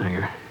waiting,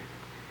 Singer.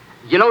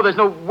 You know there's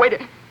no way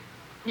to...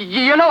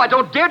 You know I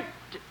don't dare...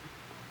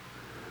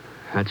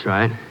 That's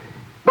right.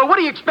 But what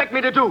do you expect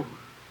me to do?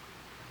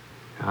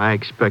 I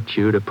expect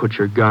you to put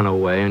your gun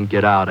away and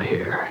get out of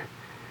here.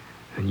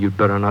 And you'd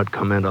better not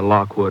come into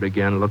Lockwood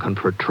again looking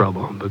for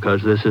trouble,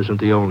 because this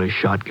isn't the only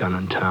shotgun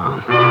in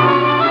town.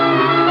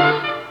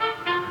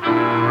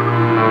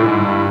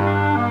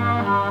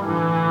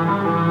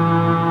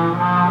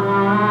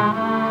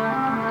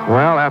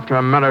 Well, after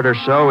a minute or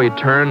so, he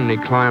turned and he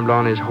climbed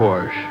on his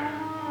horse.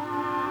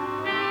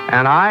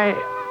 And I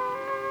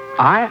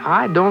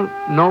don't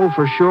know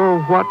for sure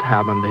what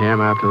happened to him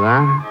after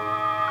that.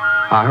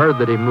 I heard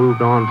that he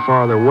moved on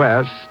farther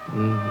west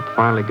and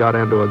finally got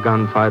into a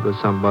gunfight with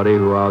somebody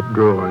who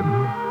outdrew him.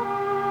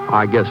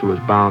 I guess it was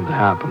bound to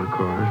happen, of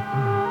course.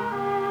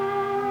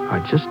 I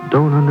just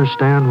don't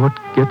understand what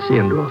gets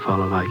into a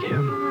fellow like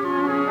him.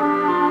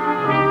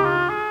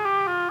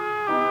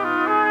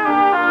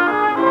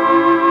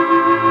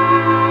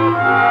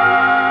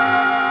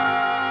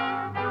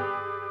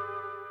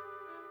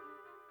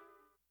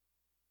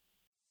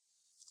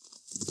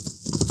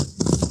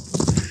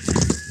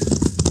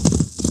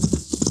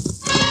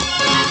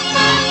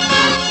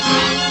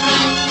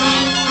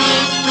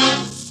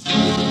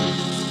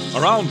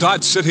 Around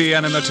Dodge City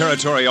and in the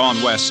territory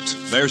on west,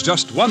 there's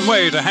just one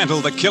way to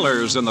handle the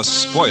killers and the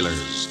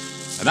spoilers.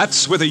 And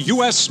that's with a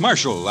U.S.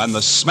 Marshal and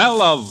the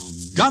smell of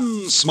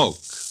gun smoke.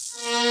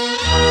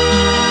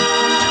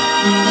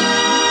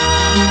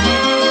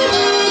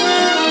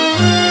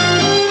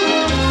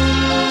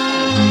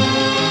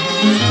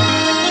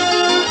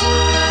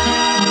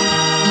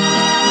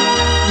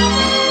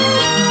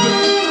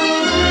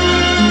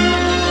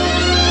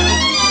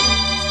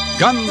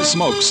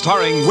 Gunsmoke,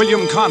 starring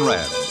William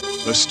Conrad.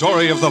 The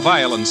story of the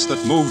violence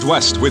that moved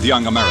west with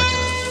young America.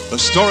 The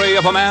story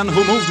of a man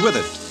who moved with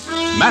it.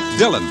 Matt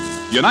Dillon,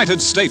 United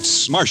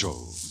States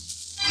Marshal.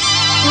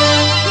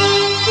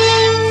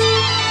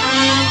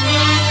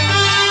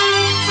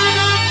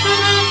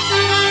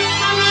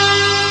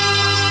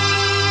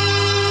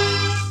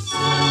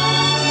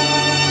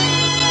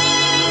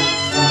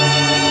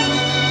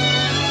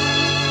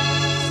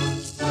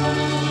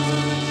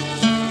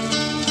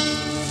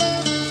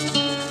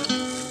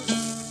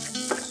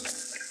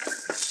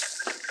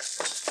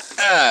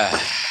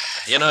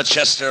 You know,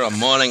 Chester, a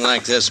morning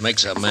like this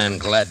makes a man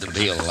glad to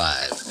be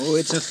alive. Oh,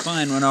 it's a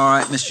fine one, all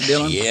right, Mr.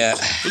 Dillon. Yeah.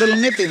 A little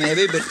nippy,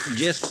 maybe, but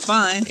just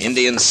fine.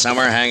 Indian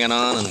summer hanging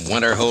on and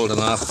winter holding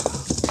off.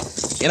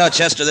 You know,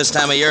 Chester, this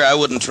time of year, I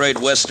wouldn't trade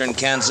western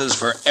Kansas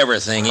for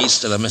everything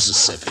east of the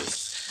Mississippi.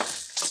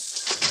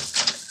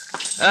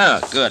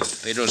 Oh, good.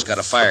 Pedro's got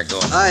a fire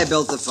going. I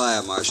built the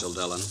fire, Marshal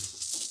Dillon.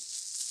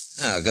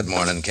 Oh, good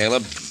morning,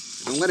 Caleb.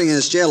 I've been waiting in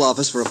this jail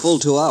office for a full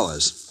 2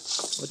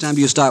 hours. What time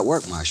do you start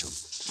work, Marshal?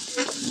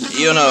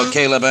 You know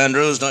Caleb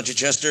Andrews, don't you,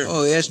 Chester?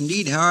 Oh, yes,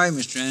 indeed. How are you,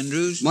 Mr.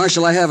 Andrews?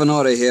 Marshal, I have an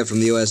order here from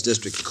the U.S.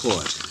 District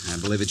Court. I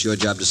believe it's your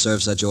job to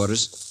serve such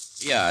orders.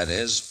 Yeah, it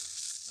is.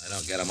 I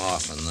don't get them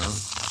often, though.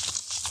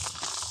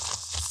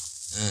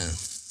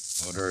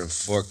 Order of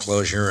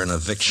foreclosure and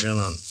eviction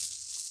on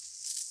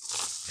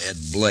Ed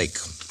Blake.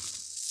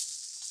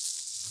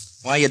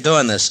 Why are you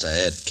doing this to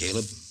Ed,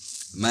 Caleb?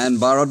 The man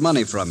borrowed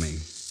money from me.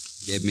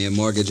 Gave me a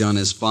mortgage on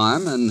his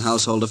farm and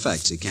household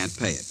effects. He can't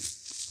pay it.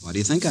 Why do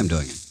you think I'm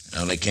doing it? It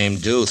only came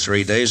due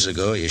 3 days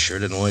ago. You sure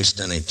didn't waste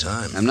any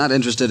time. I'm not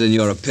interested in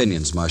your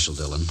opinions, Marshal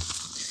Dillon.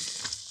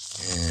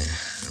 Yeah,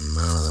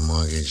 amount of the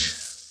mortgage.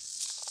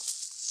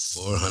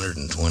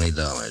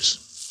 $420.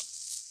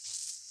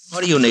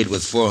 What do you need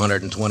with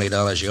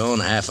 $420? You own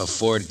half of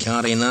Ford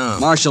County now.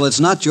 Marshal, it's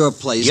not your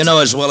place. You know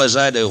as well as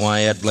I do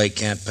why Ed Blake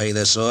can't pay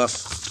this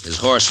off. His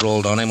horse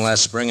rolled on him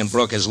last spring and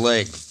broke his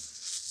leg.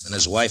 And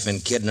his wife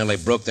and kid nearly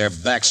broke their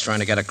backs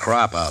trying to get a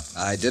crop out.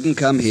 I didn't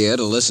come here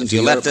to listen to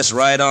you. If you let this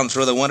ride on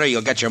through the winter,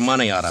 you'll get your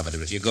money out of it.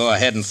 If you go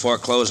ahead and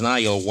foreclose now,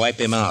 you'll wipe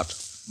him out.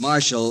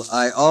 Marshal,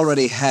 I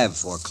already have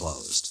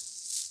foreclosed.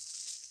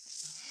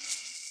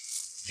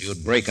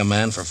 You'd break a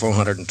man for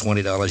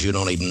 $420 you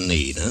don't even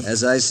need, huh?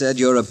 As I said,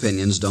 your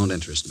opinions don't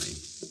interest me.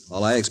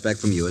 All I expect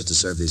from you is to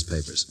serve these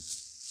papers.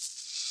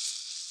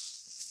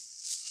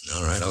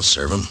 All right, I'll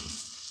serve them.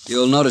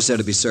 You'll notice they're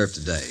to be served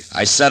today.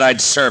 I said I'd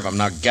serve them.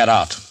 Now get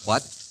out.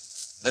 What?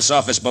 This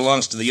office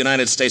belongs to the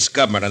United States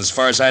government, and as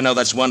far as I know,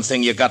 that's one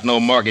thing you got no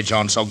mortgage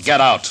on, so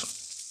get out.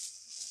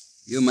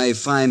 You may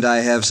find I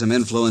have some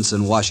influence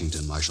in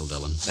Washington, Marshal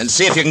Dillon. Then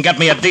see if you can get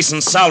me a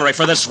decent salary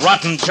for this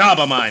rotten job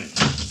of mine.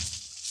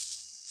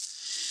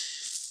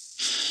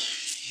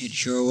 It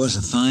sure was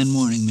a fine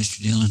morning, Mr.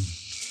 Dillon.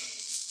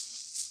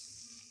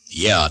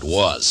 Yeah, it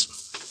was.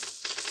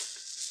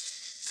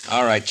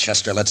 All right,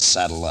 Chester, let's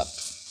saddle up.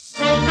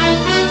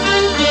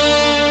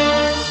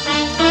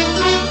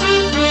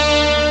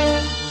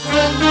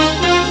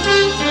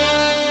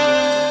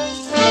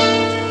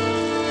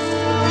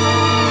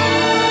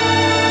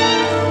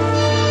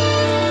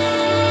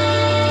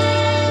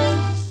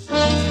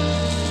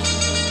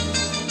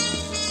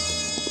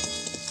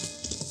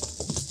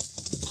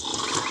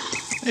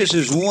 This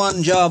is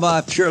one job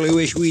I purely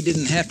wish we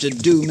didn't have to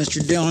do,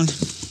 Mr. Dillon.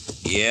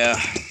 Yeah.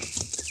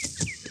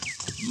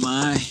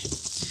 My,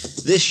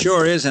 this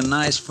sure is a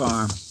nice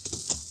farm.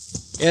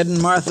 Ed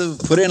and Martha have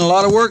put in a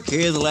lot of work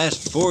here the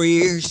last 4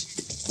 years.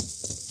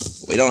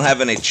 We don't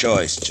have any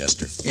choice,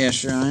 Chester. Yes,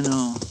 sir, I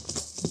know.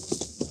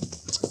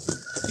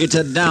 It's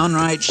a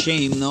downright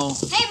shame, though.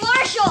 Hey,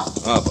 Marshal!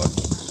 Oh,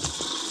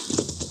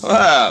 boy.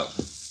 Wow.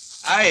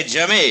 Hi,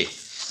 Jimmy.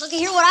 Looky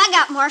here what I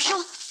got,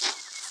 Marshal.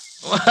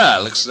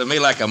 Well, looks to me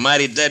like a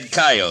mighty dead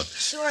coyote.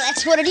 Sure,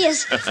 that's what it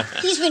is.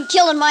 He's been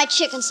killing my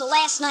chickens, so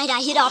last night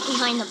I hid out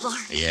behind the barn.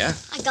 Yeah?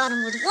 I got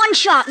him with one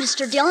shot,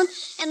 Mr. Dillon,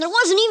 and there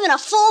wasn't even a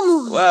full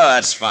moon. Well,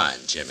 that's fine,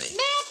 Jimmy.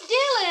 Matt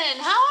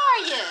Dillon, how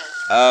are you?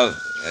 Oh,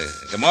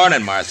 good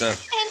morning, Martha.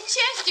 And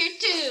Chester,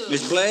 too.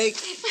 Miss Blake?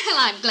 Well,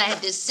 I'm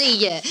glad to see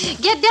you.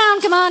 Get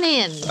down, come on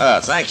in. Oh,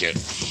 thank you.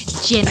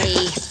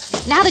 Jimmy,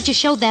 now that you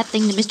showed that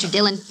thing to Mr.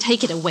 Dillon,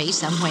 take it away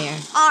somewhere.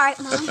 All right,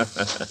 Mom. He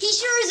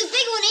sure is a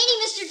big one, ain't he,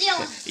 Mr.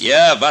 Dillon?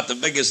 Yeah, about the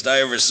biggest I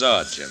ever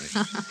saw, Jimmy.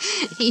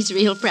 He's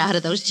real proud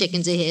of those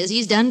chickens of his.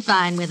 He's done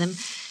fine with them.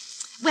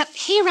 Well,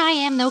 here I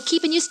am, though,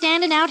 keeping you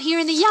standing out here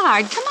in the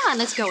yard. Come on,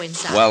 let's go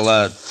inside.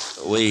 Well,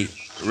 we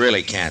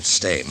really can't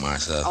stay,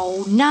 Martha.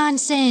 Oh,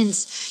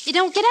 nonsense. You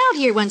don't get out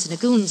here once in a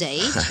coon's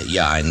age.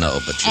 Yeah, I know,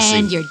 but you see...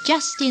 And you're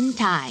just in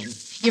time.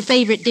 Your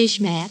favorite dish,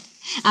 Matt.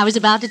 I was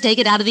about to take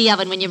it out of the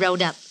oven when you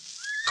rode up.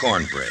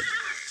 Cornbread.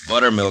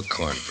 Buttermilk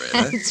cornbread,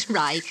 huh? That's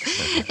right.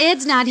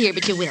 Ed's not here,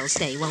 but you will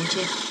stay, won't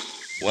you?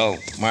 Well,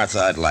 Martha,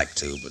 I'd like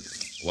to, but,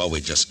 well,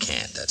 we just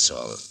can't, that's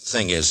all. The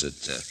thing is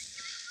that,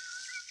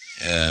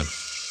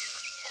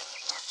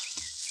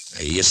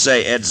 you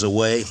say Ed's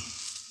away?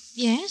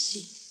 Yes,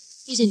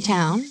 he's in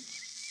town.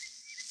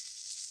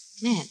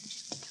 Matt,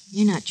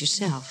 you're not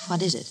yourself.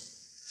 What is it?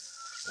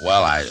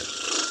 Well, I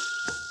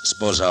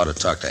suppose I ought to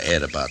talk to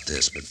Ed about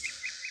this, but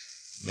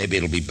maybe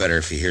it'll be better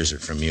if he hears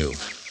it from you.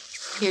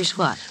 Here's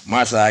what?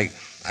 Martha,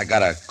 I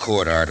got a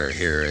court order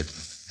here. It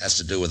has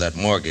to do with that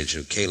mortgage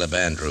of Caleb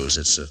Andrews.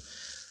 It's a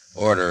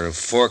order of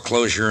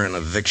foreclosure and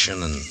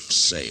eviction and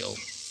sale.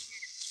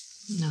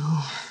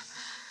 No.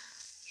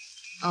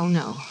 Oh,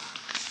 no.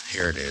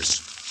 Here it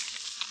is.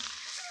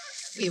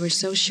 We were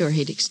so sure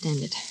he'd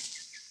extend it.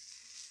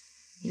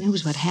 He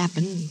knows what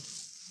happened,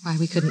 why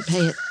we couldn't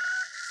pay it.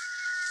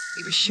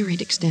 We were sure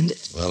he'd extend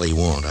it. Well, he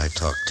won't. I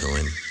talked to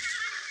him.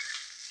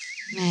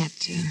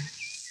 Matt,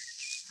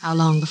 how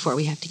long before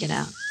we have to get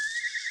out?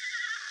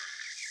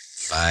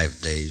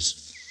 5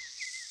 days.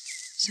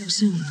 So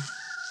soon.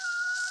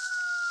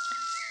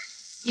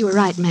 You were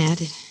right,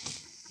 Matt.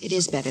 It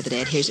is better that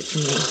Ed hears it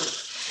from me.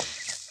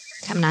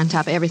 Coming on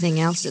top of everything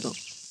else, it'll...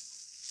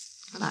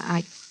 Well,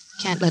 I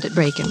can't let it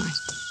break him.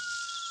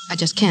 I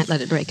just can't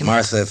let it break him.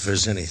 Martha, if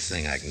there's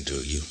anything I can do,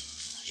 you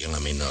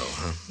let me know,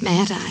 huh?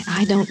 Matt,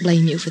 I don't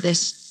blame you for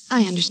this.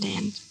 I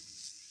understand.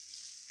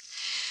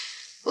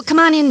 Well, come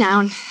on in now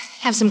and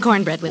have some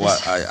cornbread with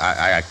us. Well,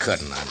 I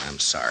couldn't. I'm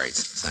sorry.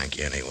 Thank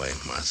you anyway,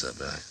 Martha,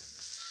 but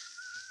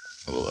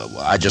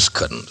I just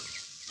couldn't.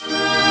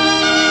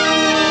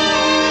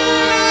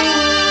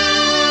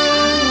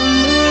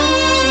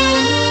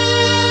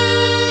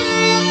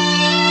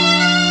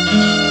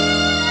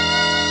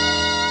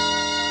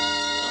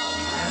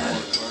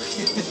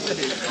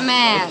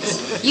 Matt,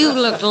 you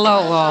looked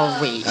low all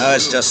week. Oh,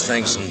 it's just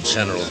things in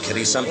general,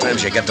 Kitty.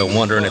 Sometimes you get to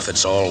wondering if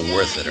it's all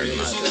worth it or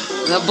not.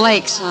 The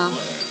Blakes, huh?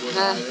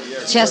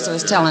 Chester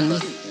was telling me.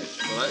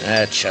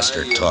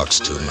 Chester talks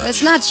too much.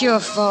 It's not your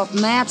fault,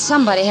 Matt.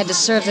 Somebody had to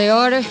serve the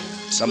order.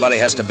 Somebody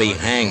has to be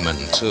hangman,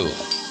 too.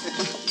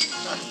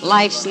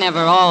 Life's never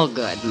all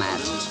good,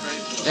 Matt.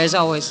 There's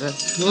always a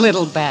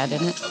little bad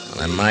in it.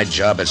 Well, in my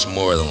job, it's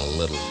more than a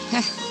little.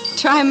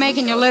 Try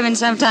making your living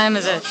sometime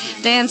as a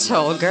dance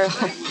hall girl.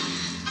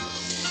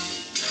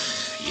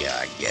 Yeah,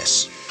 I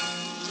guess.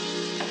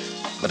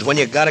 But when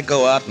you gotta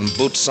go out and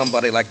boot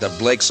somebody like the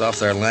Blakes off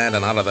their land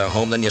and out of their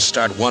home, then you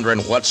start wondering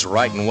what's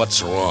right and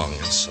what's wrong,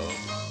 and so...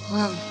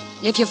 Well,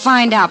 if you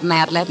find out,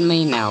 Matt, let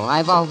me know.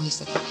 I've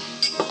always...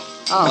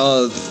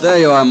 Oh, there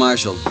you are,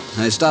 Marshal.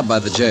 I stopped by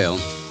the jail.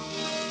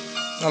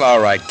 Well, all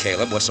right,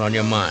 Caleb. What's on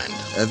your mind?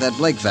 That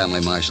Blake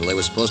family, Marshal, they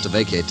were supposed to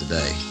vacate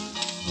today.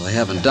 Well, they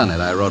haven't done it.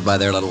 I rode by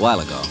there a little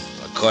while ago.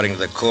 According to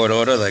the court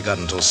order, they got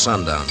until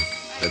sundown.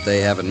 But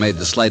they haven't made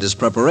the slightest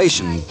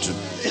preparation to...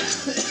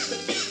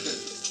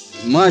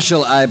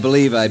 Marshal, I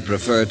believe I'd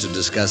prefer to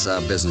discuss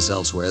our business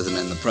elsewhere than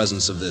in the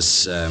presence of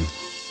this...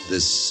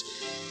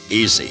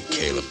 Easy,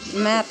 Caleb.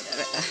 Matt,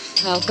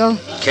 I'll go.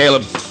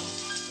 Caleb,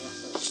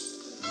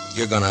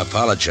 you're going to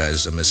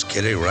apologize to Miss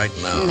Kitty right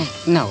now.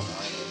 No.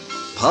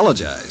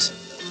 Apologize?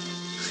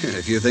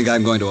 If you think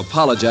I'm going to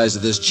apologize to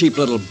this cheap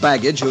little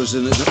baggage who's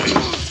in it...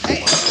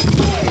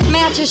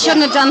 Matt, you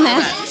shouldn't have done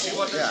that.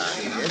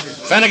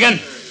 Finnegan,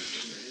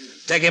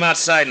 take him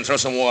outside and throw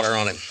some water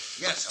on him.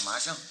 Yes, sir,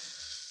 Marshal.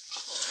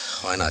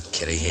 Why not,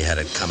 Kitty? He had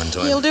it coming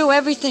to him. He'll do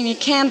everything he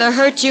can to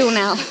hurt you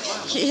now.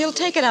 He'll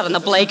take it out on the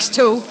Blakes,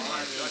 too.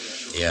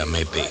 Yeah,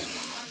 maybe.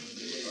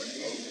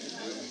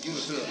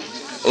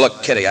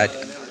 Look, Kitty,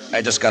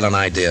 I just got an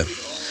idea.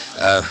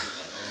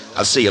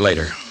 I'll see you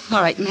later.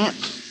 All right, Matt.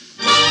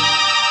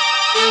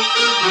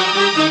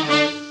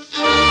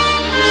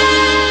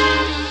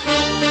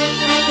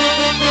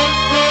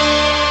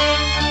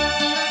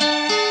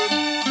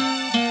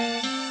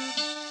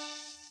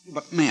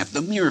 But, Matt,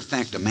 the mere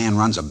fact a man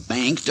runs a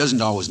bank doesn't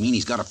always mean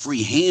he's got a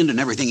free hand in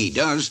everything he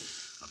does.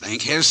 A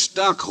bank has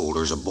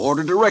stockholders, a board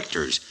of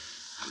directors.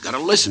 I've got to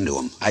listen to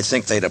them. I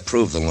think they'd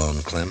approve the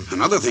loan, Clem.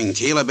 Another thing,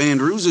 Caleb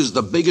Andrews is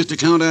the biggest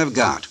account I've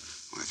got.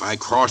 If I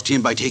crossed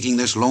him by taking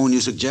this loan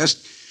you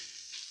suggest,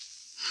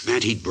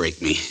 Matt, he'd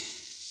break me.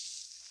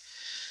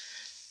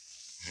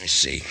 I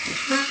see.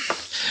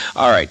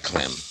 All right,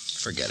 Clem.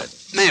 Forget it.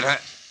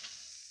 Matt,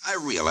 I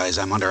realize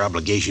I'm under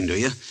obligation to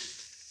you.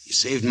 You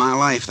saved my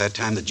life that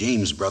time the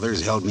James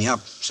brothers held me up.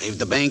 Saved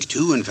the bank,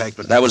 too, in fact.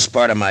 But that was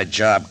part of my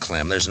job,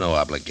 Clem. There's no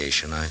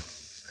obligation. I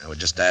was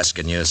just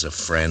asking you as a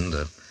friend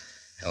to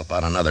help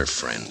out another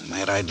friend.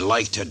 Matt, I'd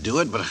like to do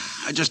it, but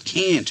I just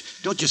can't.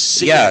 Don't you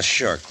see? Yeah,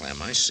 sure,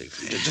 Clem. I see.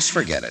 Just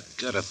forget it.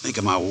 Gotta think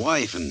of my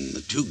wife and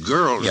the two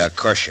girls. Yeah, of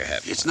course you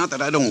have. It's not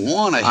that I don't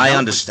want to. I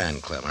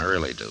understand, Clem. I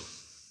really do.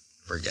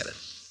 Forget it.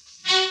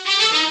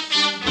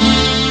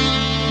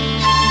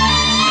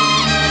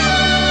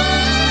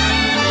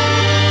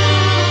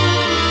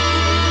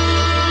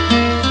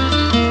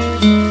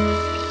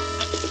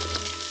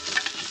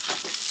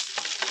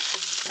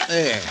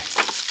 There.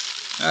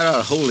 That ought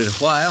to hold it a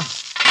while.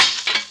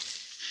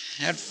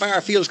 That fire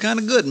feels kind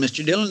of good,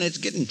 Mr. Dillon. It's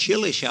getting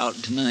chillish out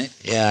tonight.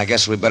 Yeah, I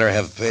guess we better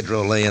have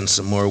Pedro lay in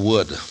some more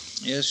wood.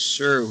 Yes,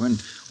 sir. When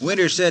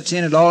winter sets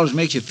in, it always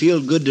makes you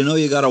feel good to know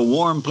you got a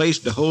warm place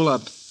to hole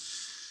up.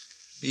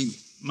 Be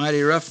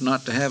mighty rough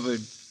not to have a...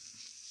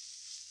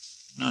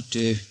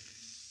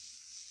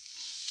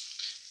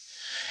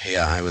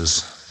 Yeah, I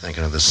was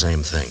thinking of the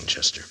same thing,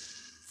 Chester.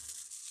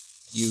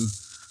 You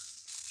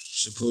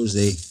suppose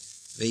they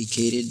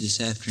vacated this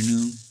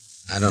afternoon?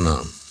 I don't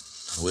know.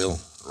 We'll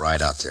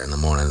ride out there in the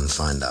morning and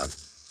find out.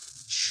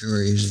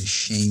 Sure is a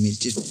shame. It's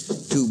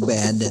just too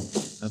bad that...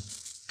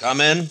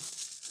 Come in.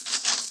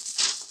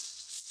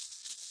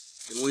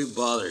 Can we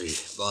bother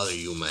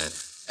you, Matt?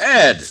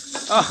 Ed!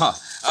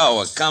 Oh,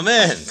 well, come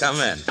in,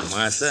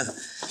 Martha.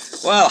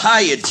 Well,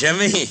 hiya,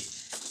 Jimmy.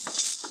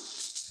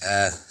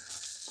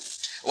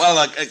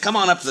 Come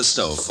on up to the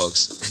stove,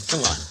 folks.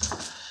 Come on.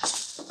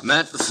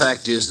 Matt, the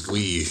fact is that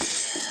we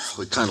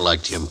kind of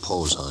like to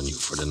impose on you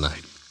for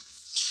tonight.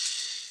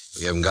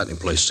 We haven't got any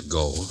place to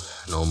go,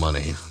 no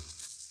money.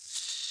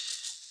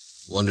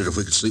 Wondered if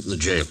we could sleep in the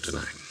jail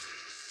tonight.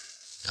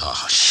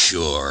 Oh,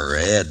 sure,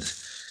 Ed.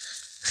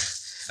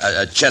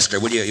 Chester,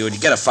 would you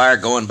get a fire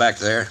going back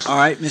there? All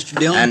right, Mr.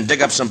 Dillon. And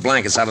dig up some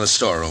blankets out of the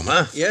storeroom,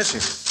 huh? Yes,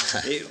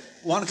 sir.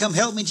 Want to come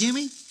help me,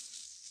 Jimmy?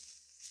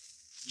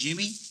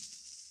 Jimmy?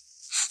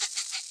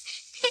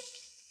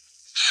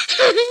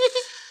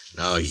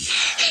 No,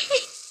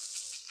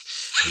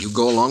 you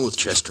go along with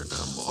Chester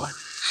now, boy.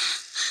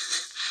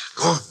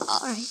 Go on. All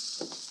right.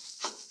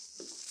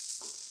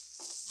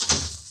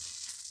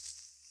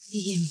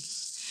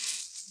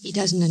 He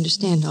doesn't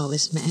understand all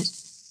this, Matt.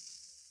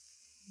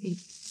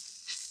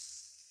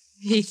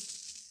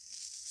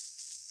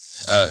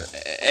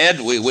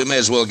 Ed, we may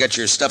as well get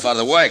your stuff out of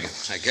the wagon,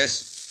 I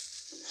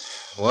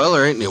guess. Well,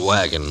 there ain't any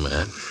wagon,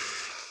 Matt.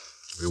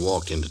 We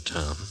walked into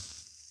town.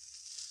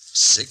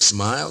 6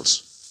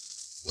 miles?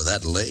 With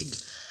that leg?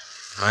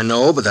 I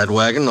know, but that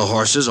wagon, the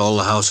horses, all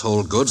the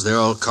household goods, they're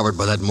all covered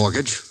by that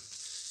mortgage.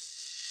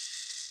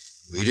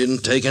 We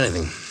didn't take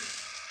anything.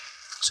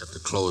 Except the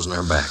clothes on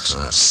our backs.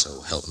 Ah,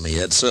 so help me,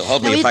 Ed. So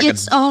help me if I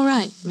It's all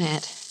right,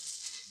 Matt.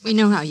 We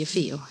know how you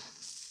feel.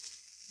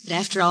 But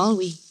after all,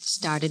 we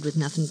started with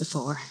nothing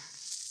before.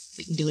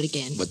 We can do it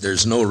again. But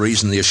there's no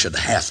reason you should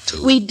have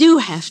to. We do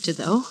have to,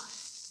 though.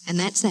 And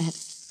that's that.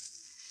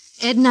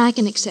 Ed and I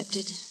can accept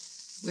it.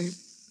 We're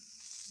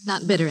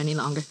not bitter any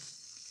longer.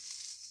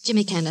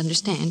 Jimmy can't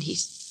understand.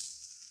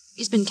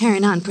 He's been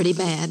carrying on pretty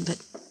bad, but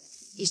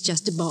he's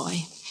just a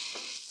boy.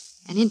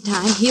 And in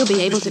time, he'll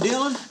be able Mr.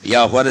 Dillon?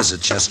 Yeah, what is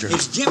it, Chester?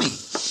 It's Jimmy.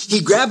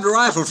 He grabbed a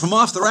rifle from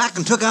off the rack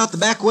and took out the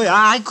back way.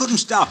 I couldn't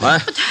stop him.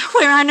 What?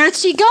 Where on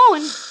earth's he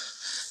going?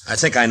 I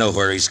think I know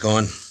where he's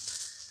going.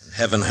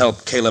 Heaven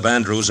help Caleb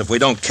Andrews if we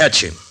don't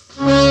catch him.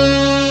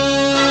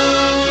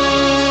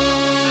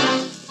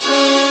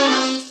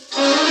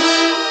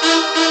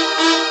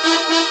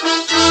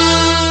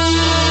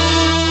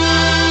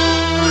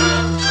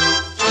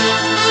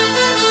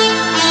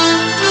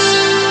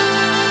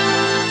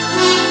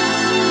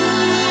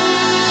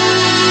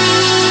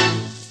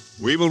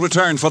 We will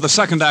return for the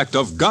second act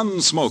of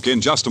Gunsmoke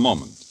in just a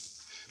moment.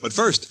 But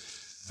first,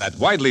 that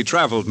widely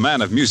traveled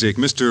man of music,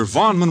 Mr.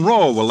 Vaughn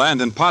Monroe, will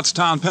land in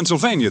Pottstown,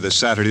 Pennsylvania this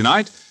Saturday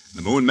night.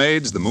 The Moon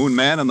Maids, the Moon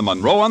Men, and the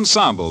Monroe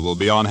Ensemble will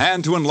be on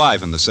hand to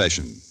enliven the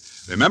session.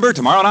 Remember,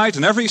 tomorrow night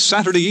and every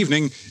Saturday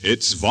evening,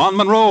 it's Vaughn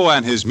Monroe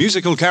and his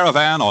musical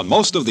caravan on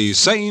most of these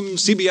same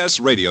CBS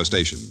radio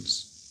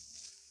stations.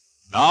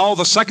 Now,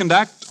 the second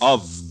act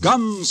of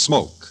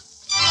Gunsmoke.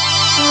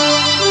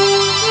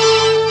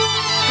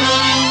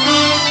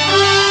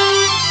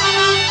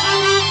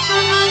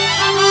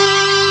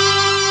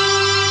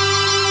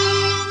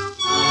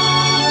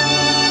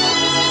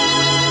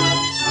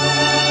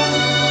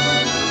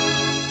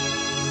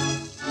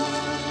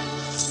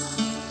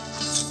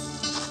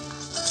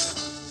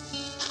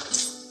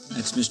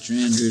 That's Mr.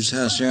 Andrews'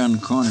 house there on the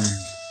corner.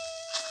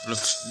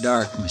 Looks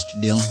dark,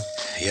 Mr. Dillon.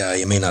 Yeah,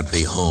 he may not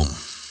be home.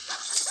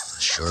 I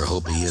sure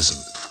hope he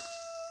isn't.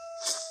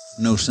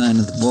 No sign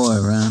of the boy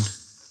around.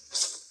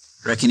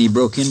 Reckon he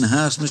broke in the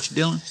house, Mr.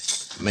 Dillon?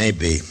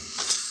 Maybe.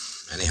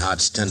 Anyhow,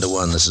 it's 10 to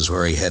 1. This is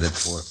where he headed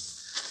for.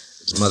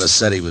 His mother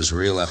said he was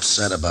real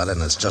upset about it,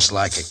 and it's just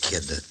like a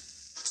kid that...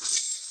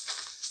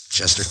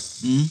 Chester?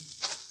 Hmm?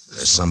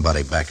 There's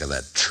somebody back of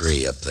that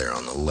tree up there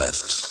on the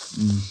left.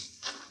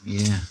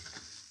 Yeah.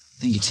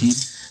 Think it's him?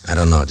 I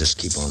don't know. Just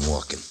keep on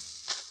walking.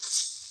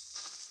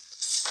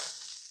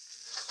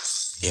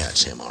 Yeah,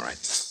 it's him, all right.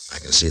 I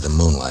can see the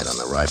moonlight on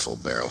the rifle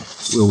barrel.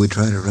 Will we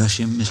try to rush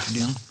him, Mr.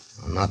 Dillon?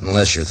 Well, not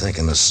unless you're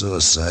thinking of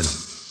suicide.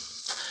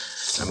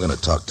 I'm going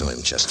to talk to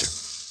him, Chester.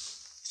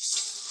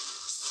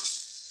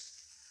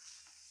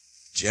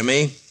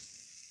 Jimmy?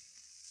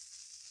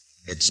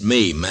 It's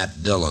me,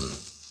 Matt Dillon.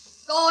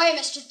 Go away,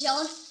 Mr.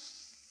 Dillon.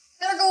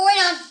 Better go away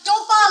now.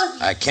 Don't bother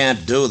me. I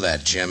can't do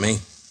that, Jimmy.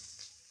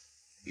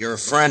 You're a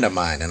friend of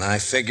mine, and I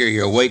figure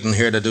you're waiting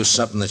here to do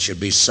something that you'd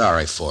be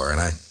sorry for,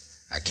 and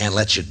I can't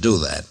let you do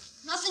that.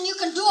 Nothing you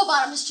can do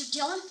about it, Mr.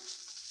 Dillon.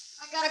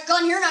 I got a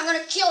gun here and I'm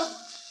gonna kill him.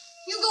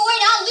 You go away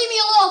now and leave me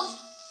alone.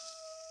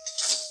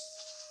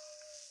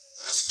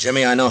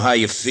 Jimmy, I know how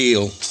you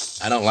feel.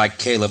 I don't like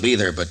Caleb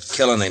either, but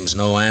killing him's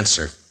no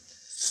answer.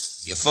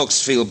 You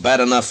folks feel bad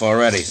enough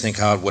already. Think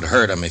how it would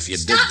hurt him if you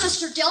did. Stop,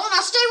 Mr. Dillon.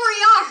 Now stay where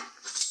you are.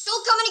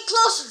 Don't come any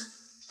closer.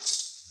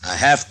 I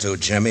have to,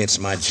 Jimmy. It's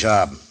my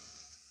job.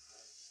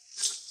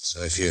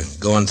 So if you're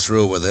going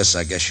through with this,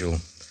 I guess you'll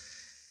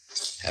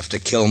have to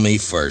kill me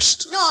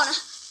first. No,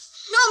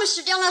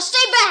 Mr. Dillon. Now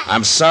stay back.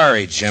 I'm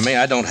sorry, Jimmy.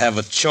 I don't have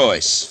a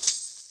choice.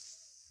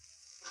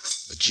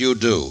 But you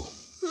do.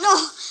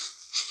 No.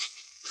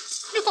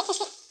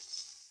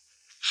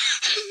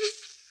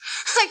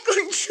 I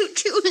couldn't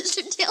shoot you,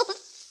 Mr. Dillon.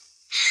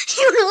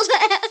 You know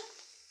that.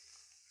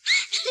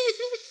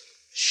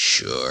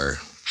 Sure.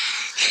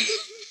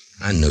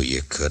 I knew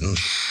you couldn't.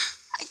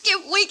 I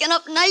kept waking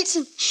up nights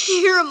and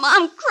hearing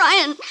Mom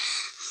crying.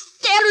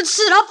 Dad would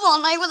sit up all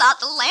night without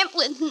the lamp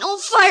lit, no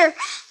fire,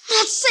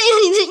 not saying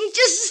anything,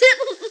 just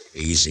sitting.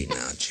 Easy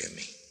now,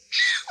 Jimmy.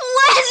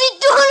 Why is he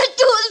doing it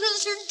to us,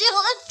 Mr.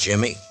 Dillon?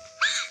 Jimmy,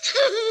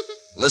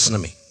 listen to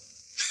me.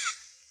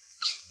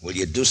 Will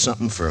you do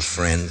something for a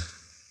friend?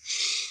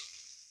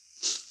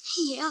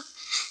 Yeah.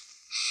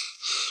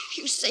 If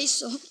you say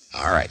so.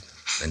 All right.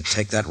 Then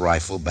take that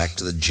rifle back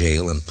to the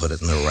jail and put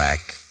it in the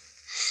rack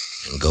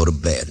and go to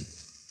bed.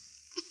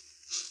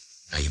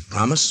 Now, you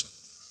promise?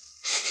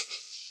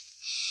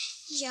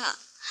 Yeah.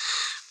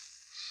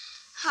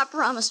 I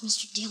promise,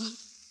 Mr. Dillon.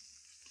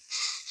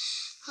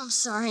 I'm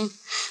sorry.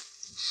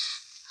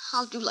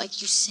 I'll do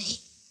like you say.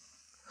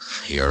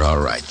 You're all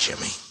right,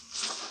 Jimmy.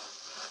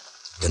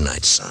 Good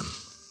night, son.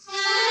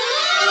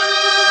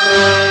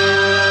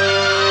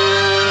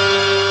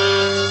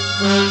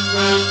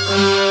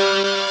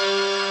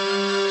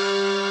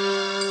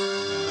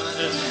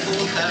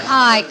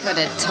 I could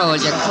have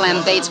told you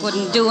Clem Bates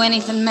wouldn't do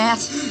anything, Matt.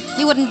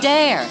 He wouldn't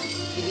dare.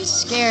 He'd be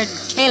scared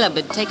Caleb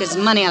would take his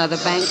money out of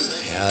the bank.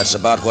 Yeah, that's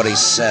about what he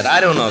said. I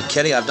don't know,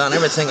 Kitty. I've done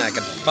everything I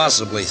could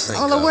possibly think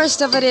Well, the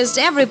worst of it is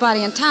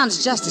everybody in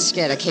town's just as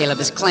scared of Caleb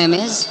as Clem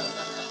is.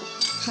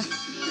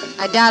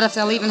 I doubt if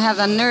they'll even have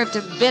the nerve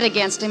to bid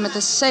against him at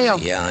the sale.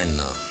 Yeah, I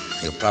know.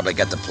 He'll probably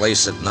get the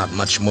place at not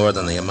much more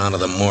than the amount of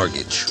the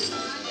mortgage.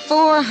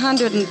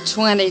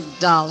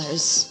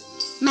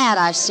 $420. Matt,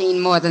 I've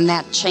seen more than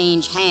that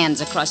change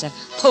hands across a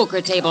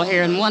poker table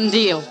here in one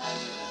deal.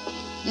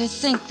 You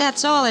think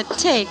that's all it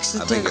takes?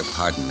 I beg your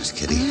pardon, Miss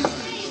Kitty.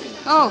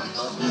 Oh,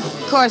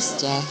 of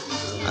course, Jack.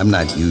 I'm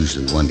not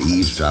usually one to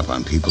eavesdrop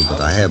on people, but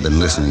I have been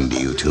listening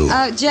to you, too.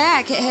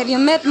 Jack, have you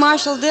met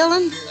Marshal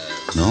Dillon?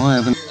 No, I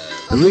haven't.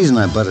 The reason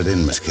I butted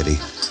in, Miss Kitty,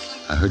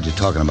 I heard you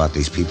talking about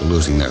these people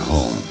losing their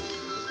home.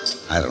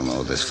 I don't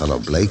know this fellow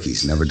Blake.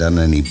 He's never done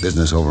any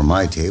business over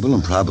my table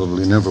and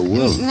probably never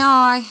will. No,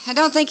 I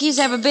don't think he's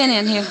ever been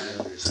in here.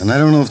 And I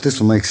don't know if this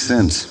will make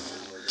sense.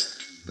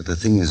 But the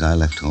thing is, I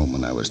left home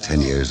when I was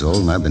 10 years old,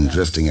 and I've been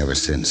drifting ever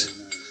since.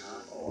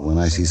 When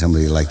I see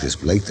somebody like this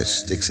Blake that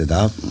sticks it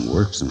out and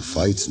works and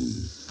fights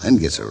and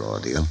gets a raw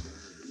deal.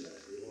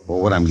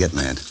 Well, what I'm getting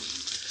at,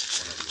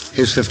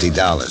 here's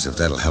 $50 if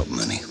that'll help him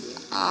any.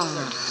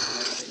 Oh,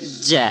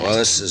 Jack. Well,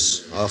 this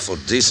is awful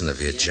decent of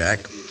you,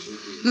 Jack.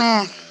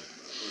 Matt,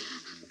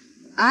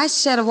 I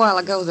said a while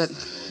ago that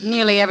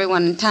nearly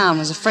everyone in town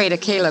was afraid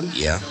of Caleb.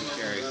 Yeah?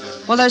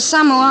 Well, there's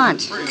some who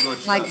aren't.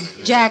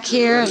 Like Jack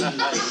here and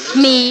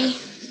me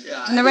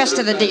and the rest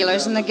of the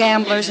dealers and the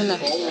gamblers and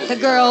the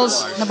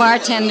girls and the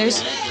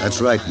bartenders.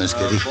 That's right, Miss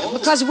Kitty.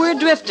 Because we're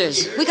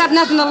drifters. We got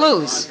nothing to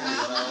lose.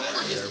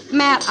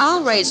 Matt,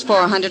 I'll raise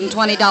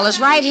 $420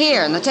 right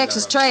here in the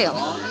Texas Trail.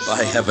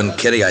 By heaven,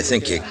 Kitty, I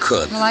think you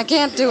could. Well, I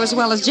can't do as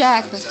well as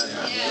Jack, but...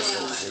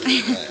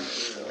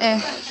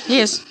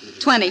 here's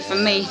 20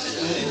 from me.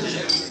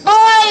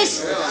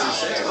 Boys!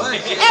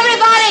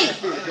 Everybody!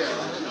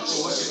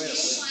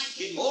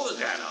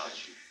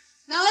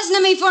 Now listen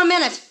to me for a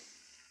minute.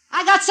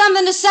 I got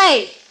something to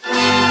say.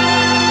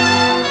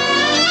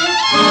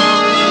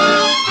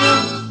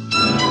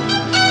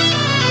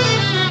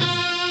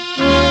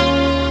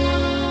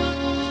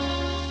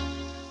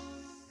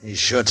 He's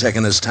sure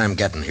taking his time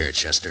getting here,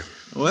 Chester.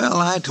 Well,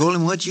 I told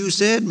him what you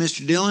said,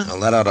 Mr. Dillon. Well,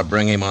 that ought to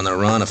bring him on the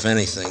run, if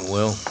anything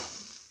will.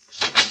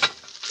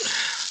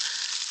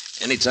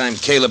 Anytime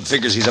Caleb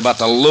figures he's about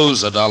to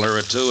lose $1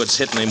 or $2, it's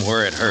hitting him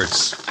where it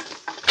hurts.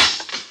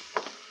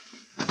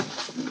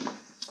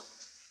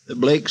 The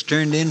Blakes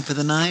turned in for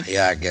the night?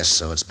 Yeah, I guess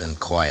so. It's been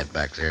quiet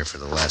back there for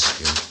the last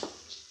few.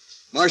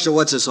 Marshal,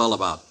 what's this all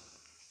about?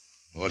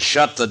 Well,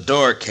 shut the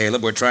door,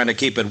 Caleb. We're trying to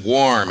keep it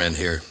warm in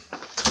here.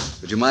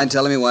 Would you mind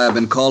telling me why I've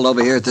been called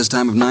over here at this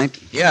time of night?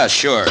 Yeah,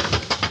 sure.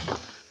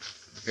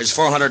 Here's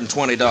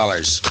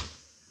 $420.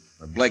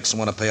 The Blakes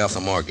want to pay off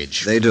the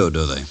mortgage. They do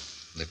they?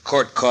 The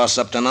court costs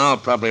up to now will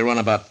probably run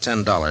about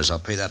 $10. I'll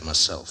pay that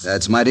myself.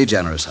 That's mighty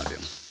generous of you.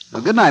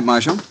 Well, good night,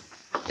 Marshal.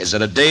 Is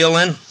it a deal,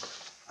 then?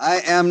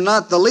 I am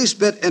not the least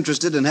bit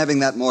interested in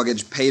having that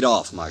mortgage paid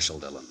off, Marshal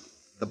Dillon.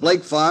 The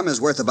Blake farm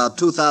is worth about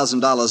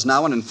 $2,000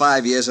 now, and in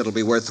 5 years it'll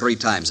be worth 3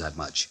 times that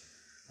much.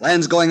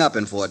 Land's going up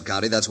in Ford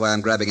County. That's why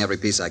I'm grabbing every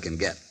piece I can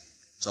get.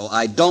 So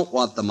I don't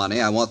want the money.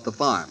 I want the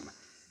farm.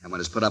 And when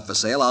it's put up for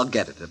sale, I'll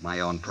get it at my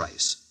own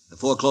price. The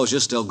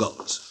foreclosure still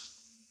goes.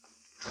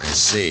 I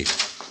see.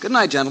 Good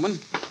night, gentlemen.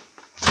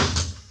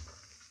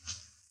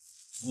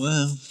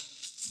 Well,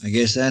 I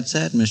guess that's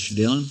that, Mr.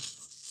 Dillon.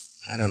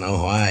 I don't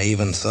know why I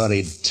even thought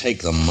he'd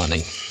take the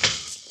money.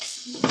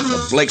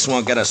 The Blakes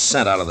won't get a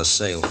cent out of the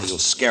sale. He'll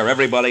scare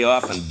everybody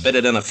off and bid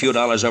it in a few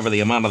dollars over the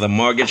amount of the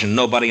mortgage, and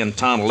nobody in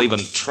town will even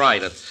try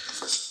to...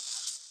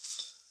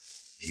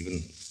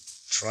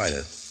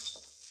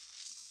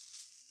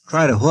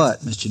 Try to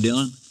what, Mr.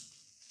 Dillon?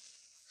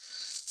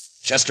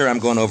 Chester, I'm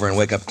going over and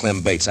wake up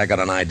Clem Bates. I got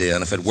an idea,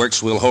 and if it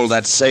works, we'll hold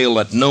that sale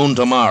at noon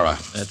tomorrow.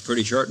 That's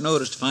pretty short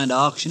notice to find an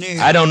auctioneer.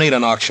 I don't need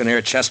an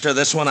auctioneer, Chester.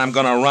 This one I'm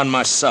going to run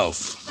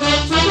myself.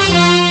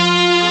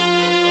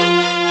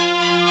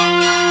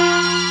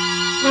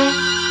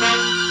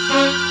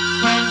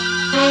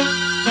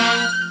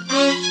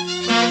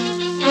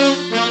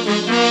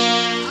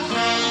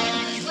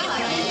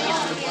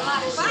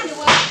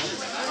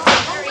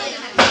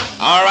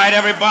 All right,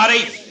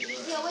 everybody.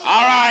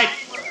 All right.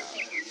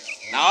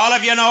 Now, all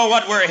of you know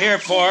what we're here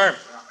for.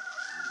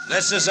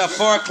 This is a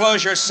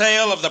foreclosure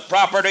sale of the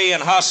property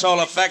and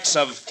household effects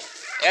of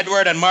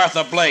Edward and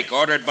Martha Blake,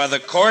 ordered by the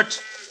court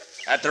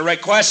at the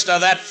request of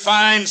that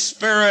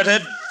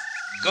fine-spirited,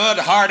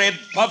 good-hearted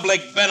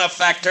public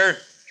benefactor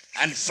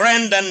and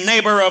friend and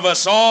neighbor of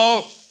us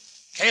all,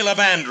 Caleb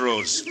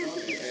Andrews.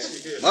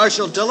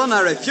 Marshal Dillon,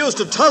 I refuse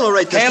to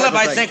tolerate this Caleb, type of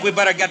I thing. think we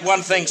better get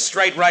one thing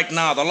straight right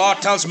now. The law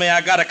tells me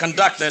I gotta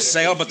conduct this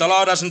sale, but the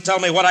law doesn't tell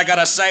me what I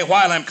gotta say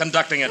while I'm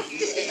conducting it.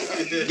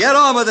 Get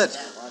on with it.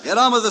 Get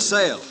on with the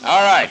sale.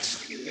 All right.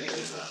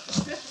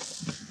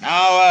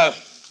 Now,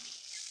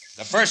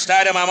 the first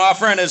item I'm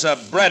offering is a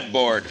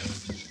breadboard.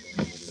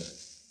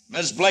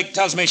 Ms. Blake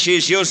tells me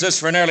she's used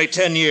this for nearly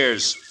 10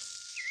 years.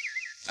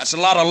 That's a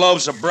lot of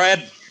loaves of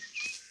bread,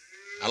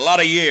 a lot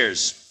of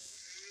years.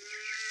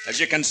 As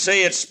you can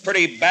see, it's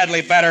pretty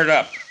badly battered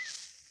up.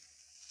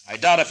 I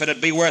doubt if it'd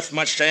be worth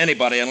much to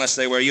anybody unless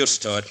they were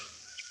used to it.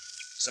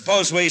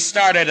 Suppose we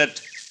started at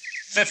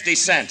 50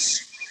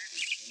 cents.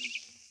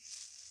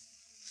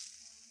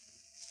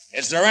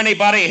 Is there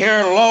anybody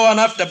here low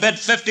enough to bid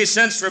 50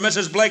 cents for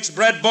Mrs. Blake's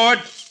breadboard?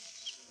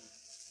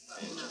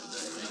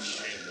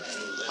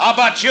 How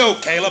about you,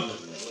 Caleb?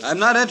 I'm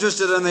not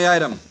interested in the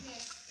item.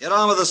 Get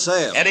on with the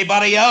sale.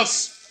 Anybody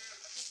else?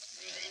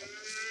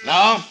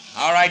 No?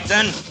 All right,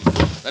 then.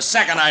 The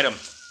second item.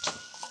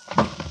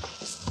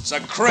 It's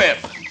a crib.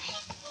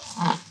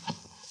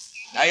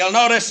 Now, you'll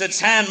notice it's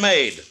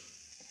handmade.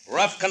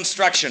 Rough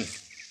construction.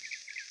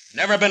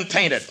 Never been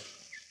painted.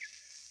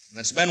 And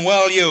it's been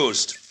well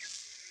used.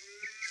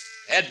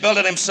 Ed built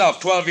it himself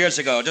 12 years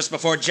ago, just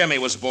before Jimmy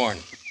was born.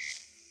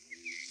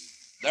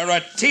 There are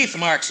teeth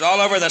marks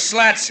all over the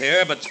slats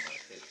here, but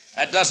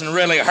that doesn't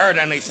really hurt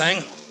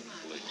anything.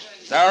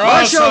 There are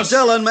Marshal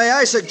Dillon, may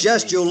I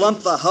suggest you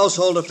lump the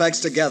household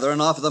effects together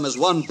and offer them as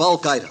one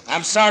bulk item?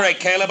 I'm sorry,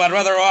 Caleb. I'd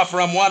rather offer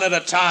them one at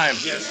a time.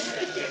 Yes.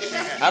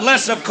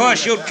 Unless, of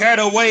course, you'd care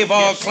to waive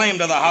all claim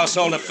to the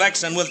household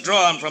effects and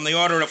withdraw them from the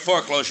order of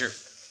foreclosure.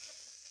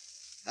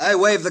 I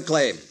waive the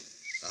claim.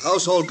 The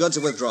household goods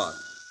are withdrawn.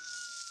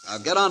 Now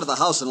get on to the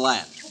house and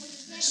land.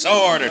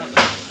 So ordered.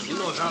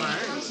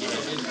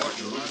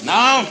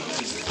 Now,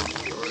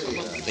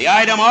 the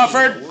item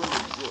offered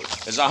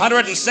is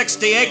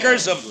 160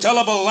 acres of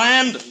tillable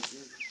land,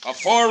 a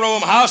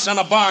 4-room house, and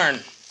a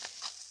barn.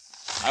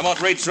 I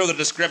won't read through the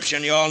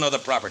description. You all know the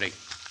property.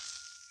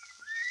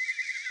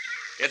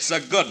 It's a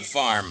good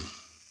farm.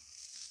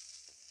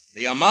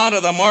 The amount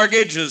of the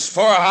mortgage is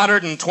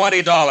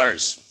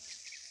 $420,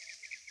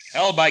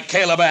 held by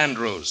Caleb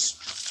Andrews.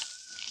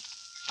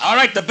 All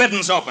right, the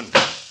bidding's open.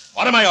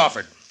 What am I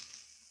offered?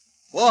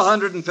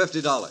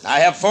 $450. I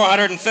have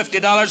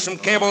 $450 from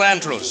Caleb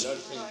Andrews.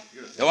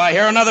 Do I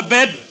hear another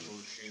bid?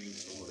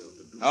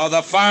 Oh,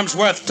 the farm's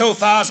worth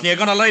 $2,000. You're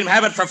going to let him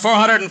have it for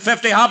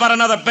 $450? How about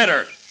another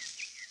bidder?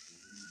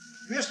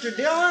 Mr.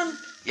 Dillon?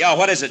 Yeah,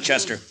 what is it,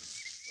 Chester?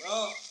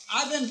 Well,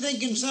 I've been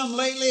thinking some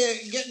lately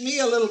of getting me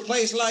a little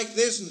place like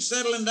this and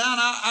settling down.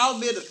 I'll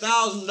bid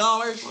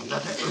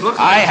 $1,000.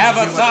 I have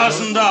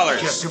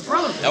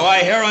 $1,000. Do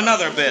I hear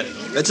another bid?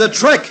 It's a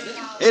trick.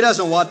 He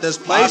doesn't want this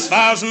place.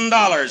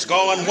 $1,000.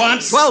 Going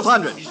once?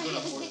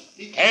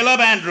 $1,200. Caleb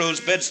Andrews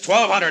bids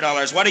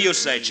 $1,200. What do you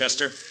say,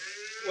 Chester?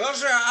 Well,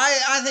 sir,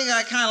 I think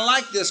I kind of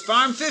like this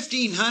farm.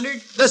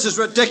 $1,500. This is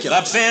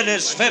ridiculous. The bid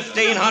is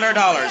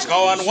 $1,500.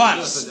 Going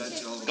once.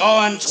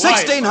 Going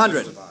twice.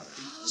 $1,600.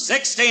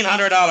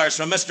 $1,600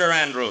 from Mr.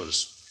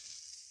 Andrews.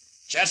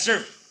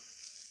 Chester?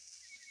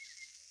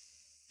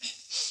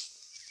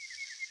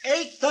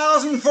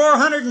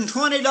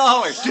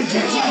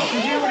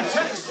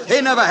 $8,420.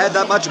 He never had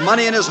that much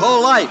money in his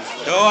whole life.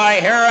 Do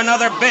I hear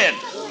another bid?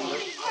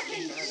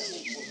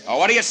 Oh,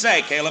 what do you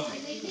say, Caleb?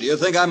 Do you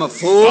think I'm a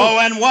fool?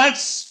 Going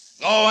once,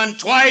 going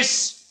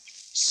twice.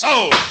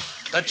 Sold.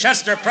 The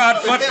Chester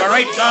Proudfoot for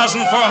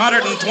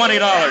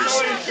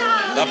 $8,420.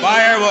 The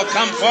buyer will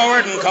come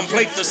forward and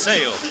complete the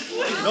sale.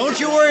 Don't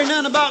you worry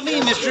none about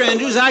me, Mr.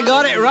 Andrews. I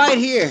got it right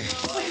here.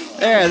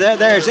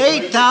 There's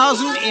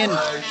 $8,000 in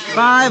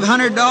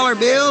 $500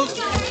 bills,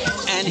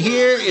 and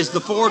here is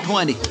the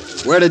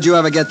 $420. Where did you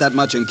ever get that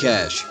much in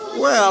cash?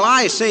 Well,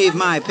 I save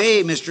my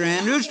pay, Mr.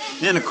 Andrews,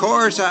 and of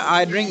course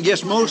I drink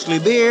just mostly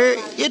beer.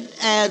 It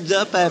adds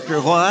up after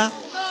a while.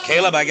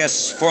 Caleb, I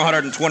guess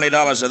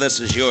 $420 of this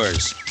is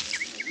yours.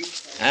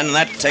 And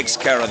that takes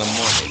care of the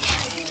mortgage.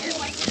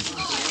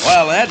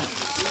 Well, Ed,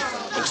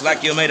 looks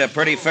like you made a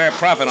pretty fair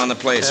profit on the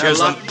place. Yeah, a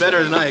lot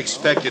better than I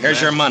expected, Here's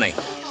Matt. your money.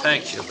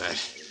 Thank you, Matt.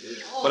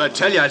 But I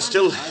tell you, I'd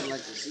still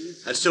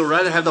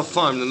rather have the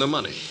farm than the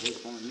money.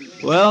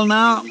 Well,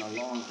 now,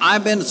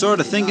 I've been sort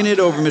of thinking it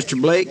over, Mr.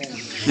 Blake.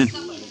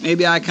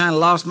 Maybe I kind of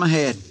lost my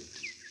head.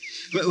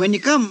 But when you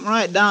come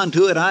right down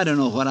to it, I don't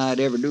know what I'd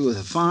ever do with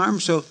a farm.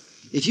 So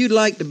if you'd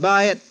like to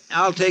buy it,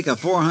 I'll take a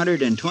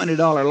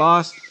 $420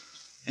 loss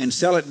and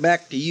sell it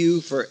back to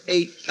you for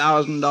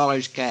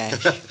 $8,000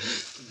 cash.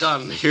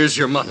 done. Here's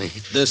your money.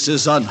 This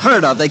is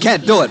unheard of. They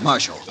can't do it,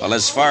 Marshal. Well,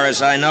 as far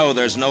as I know,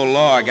 there's no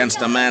law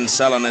against a man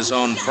selling his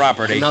own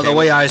property. Now, the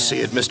way I see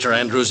it, Mr.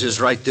 Andrews,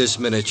 is right this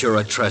minute you're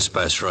a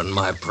trespasser on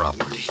my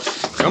property.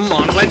 Come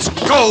on, let's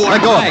go.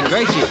 Let go. Hey,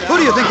 Gracie. Who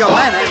do you think you're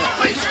landing?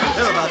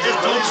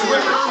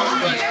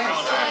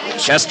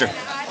 Chester,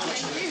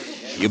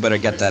 you better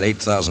get that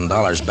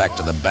 $8,000 back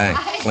to the bank.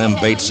 Clem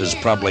Bates is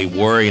probably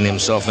worrying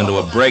himself into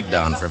a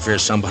breakdown for fear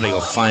somebody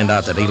will find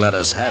out that he let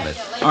us have it.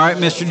 All right,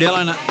 Mr.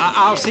 Dillon,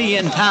 I'll see you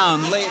in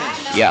town later.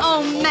 Yeah.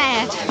 Oh,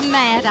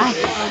 Matt,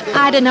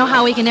 I don't know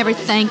how we can ever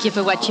thank you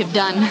for what you've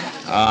done.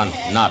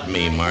 Not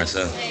me,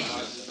 Martha.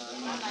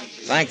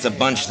 Thank the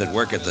bunch that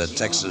work at the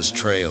Texas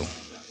Trail.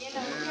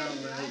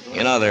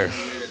 You know, they're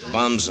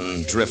bums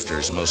and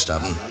drifters, most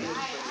of them.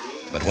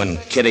 But when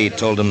Kitty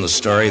told them the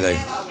story, they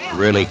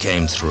really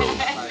came through.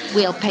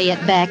 We'll pay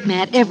it back,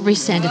 Matt, every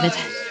cent of it.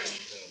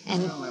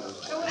 And,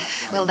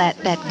 well,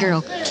 that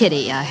girl,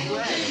 Kitty,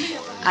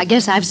 I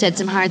guess I've said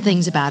some hard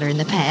things about her in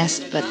the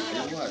past, but...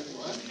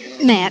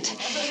 Matt,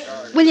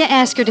 will you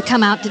ask her to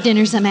come out to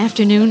dinner some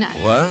afternoon?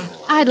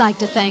 What? I'd like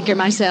to thank her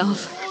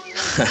myself.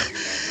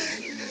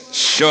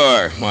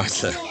 Sure,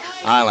 Martha.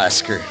 I'll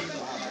ask her.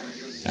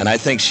 And I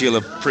think she'll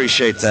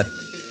appreciate that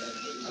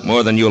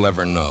more than you'll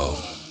ever know.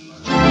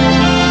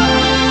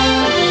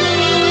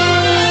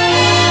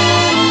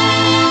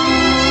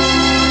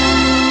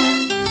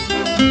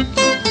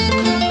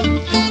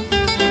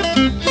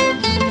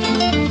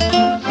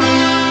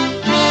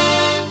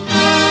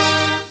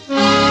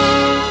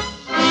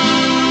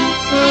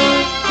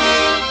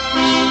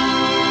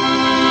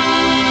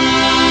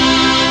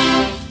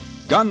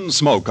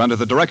 Gunsmoke, under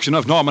the direction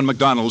of Norman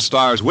Macdonald,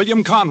 stars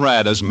William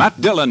Conrad as Matt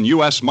Dillon,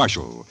 U.S.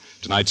 Marshal.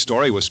 Tonight's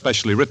story was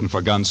specially written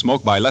for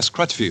Gunsmoke by Les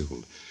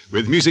Crutchfield,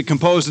 with music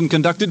composed and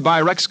conducted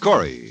by Rex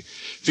Corey.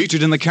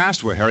 Featured in the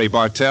cast were Harry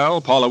Bartell,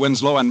 Paula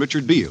Winslow, and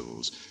Richard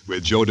Beals,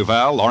 with Joe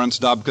Duvall, Lawrence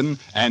Dobkin,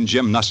 and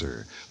Jim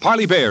Nusser.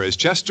 Parley Bear is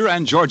Chester,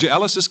 and Georgia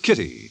Ellis is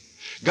Kitty.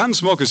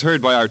 Gunsmoke is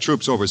heard by our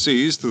troops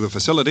overseas through the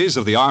facilities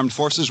of the Armed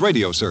Forces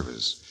Radio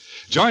Service.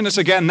 Join us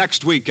again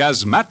next week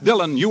as Matt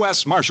Dillon,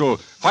 U.S. Marshal,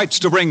 fights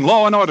to bring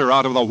law and order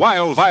out of the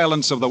wild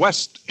violence of the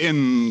West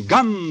in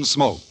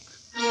Gunsmoke.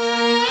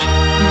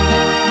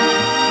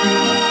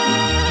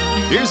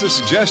 Here's a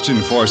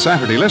suggestion for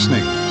Saturday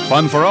listening.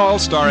 Fun for All,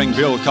 starring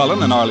Bill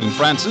Cullen and Arlene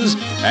Francis,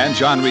 and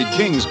John Reed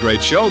King's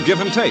great show,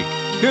 Give and Take.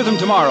 Hear them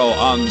tomorrow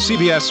on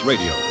CBS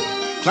Radio.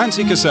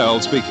 Clancy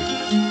Cassell speaking.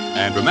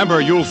 And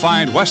remember, you'll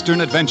find Western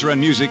adventure and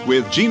music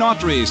with Gene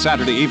Autry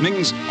Saturday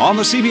evenings on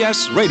the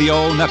CBS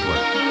Radio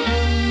Network.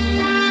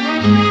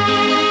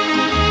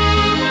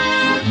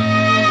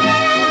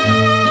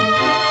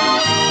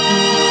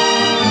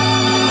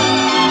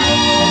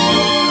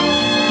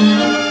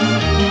 Mm-hmm.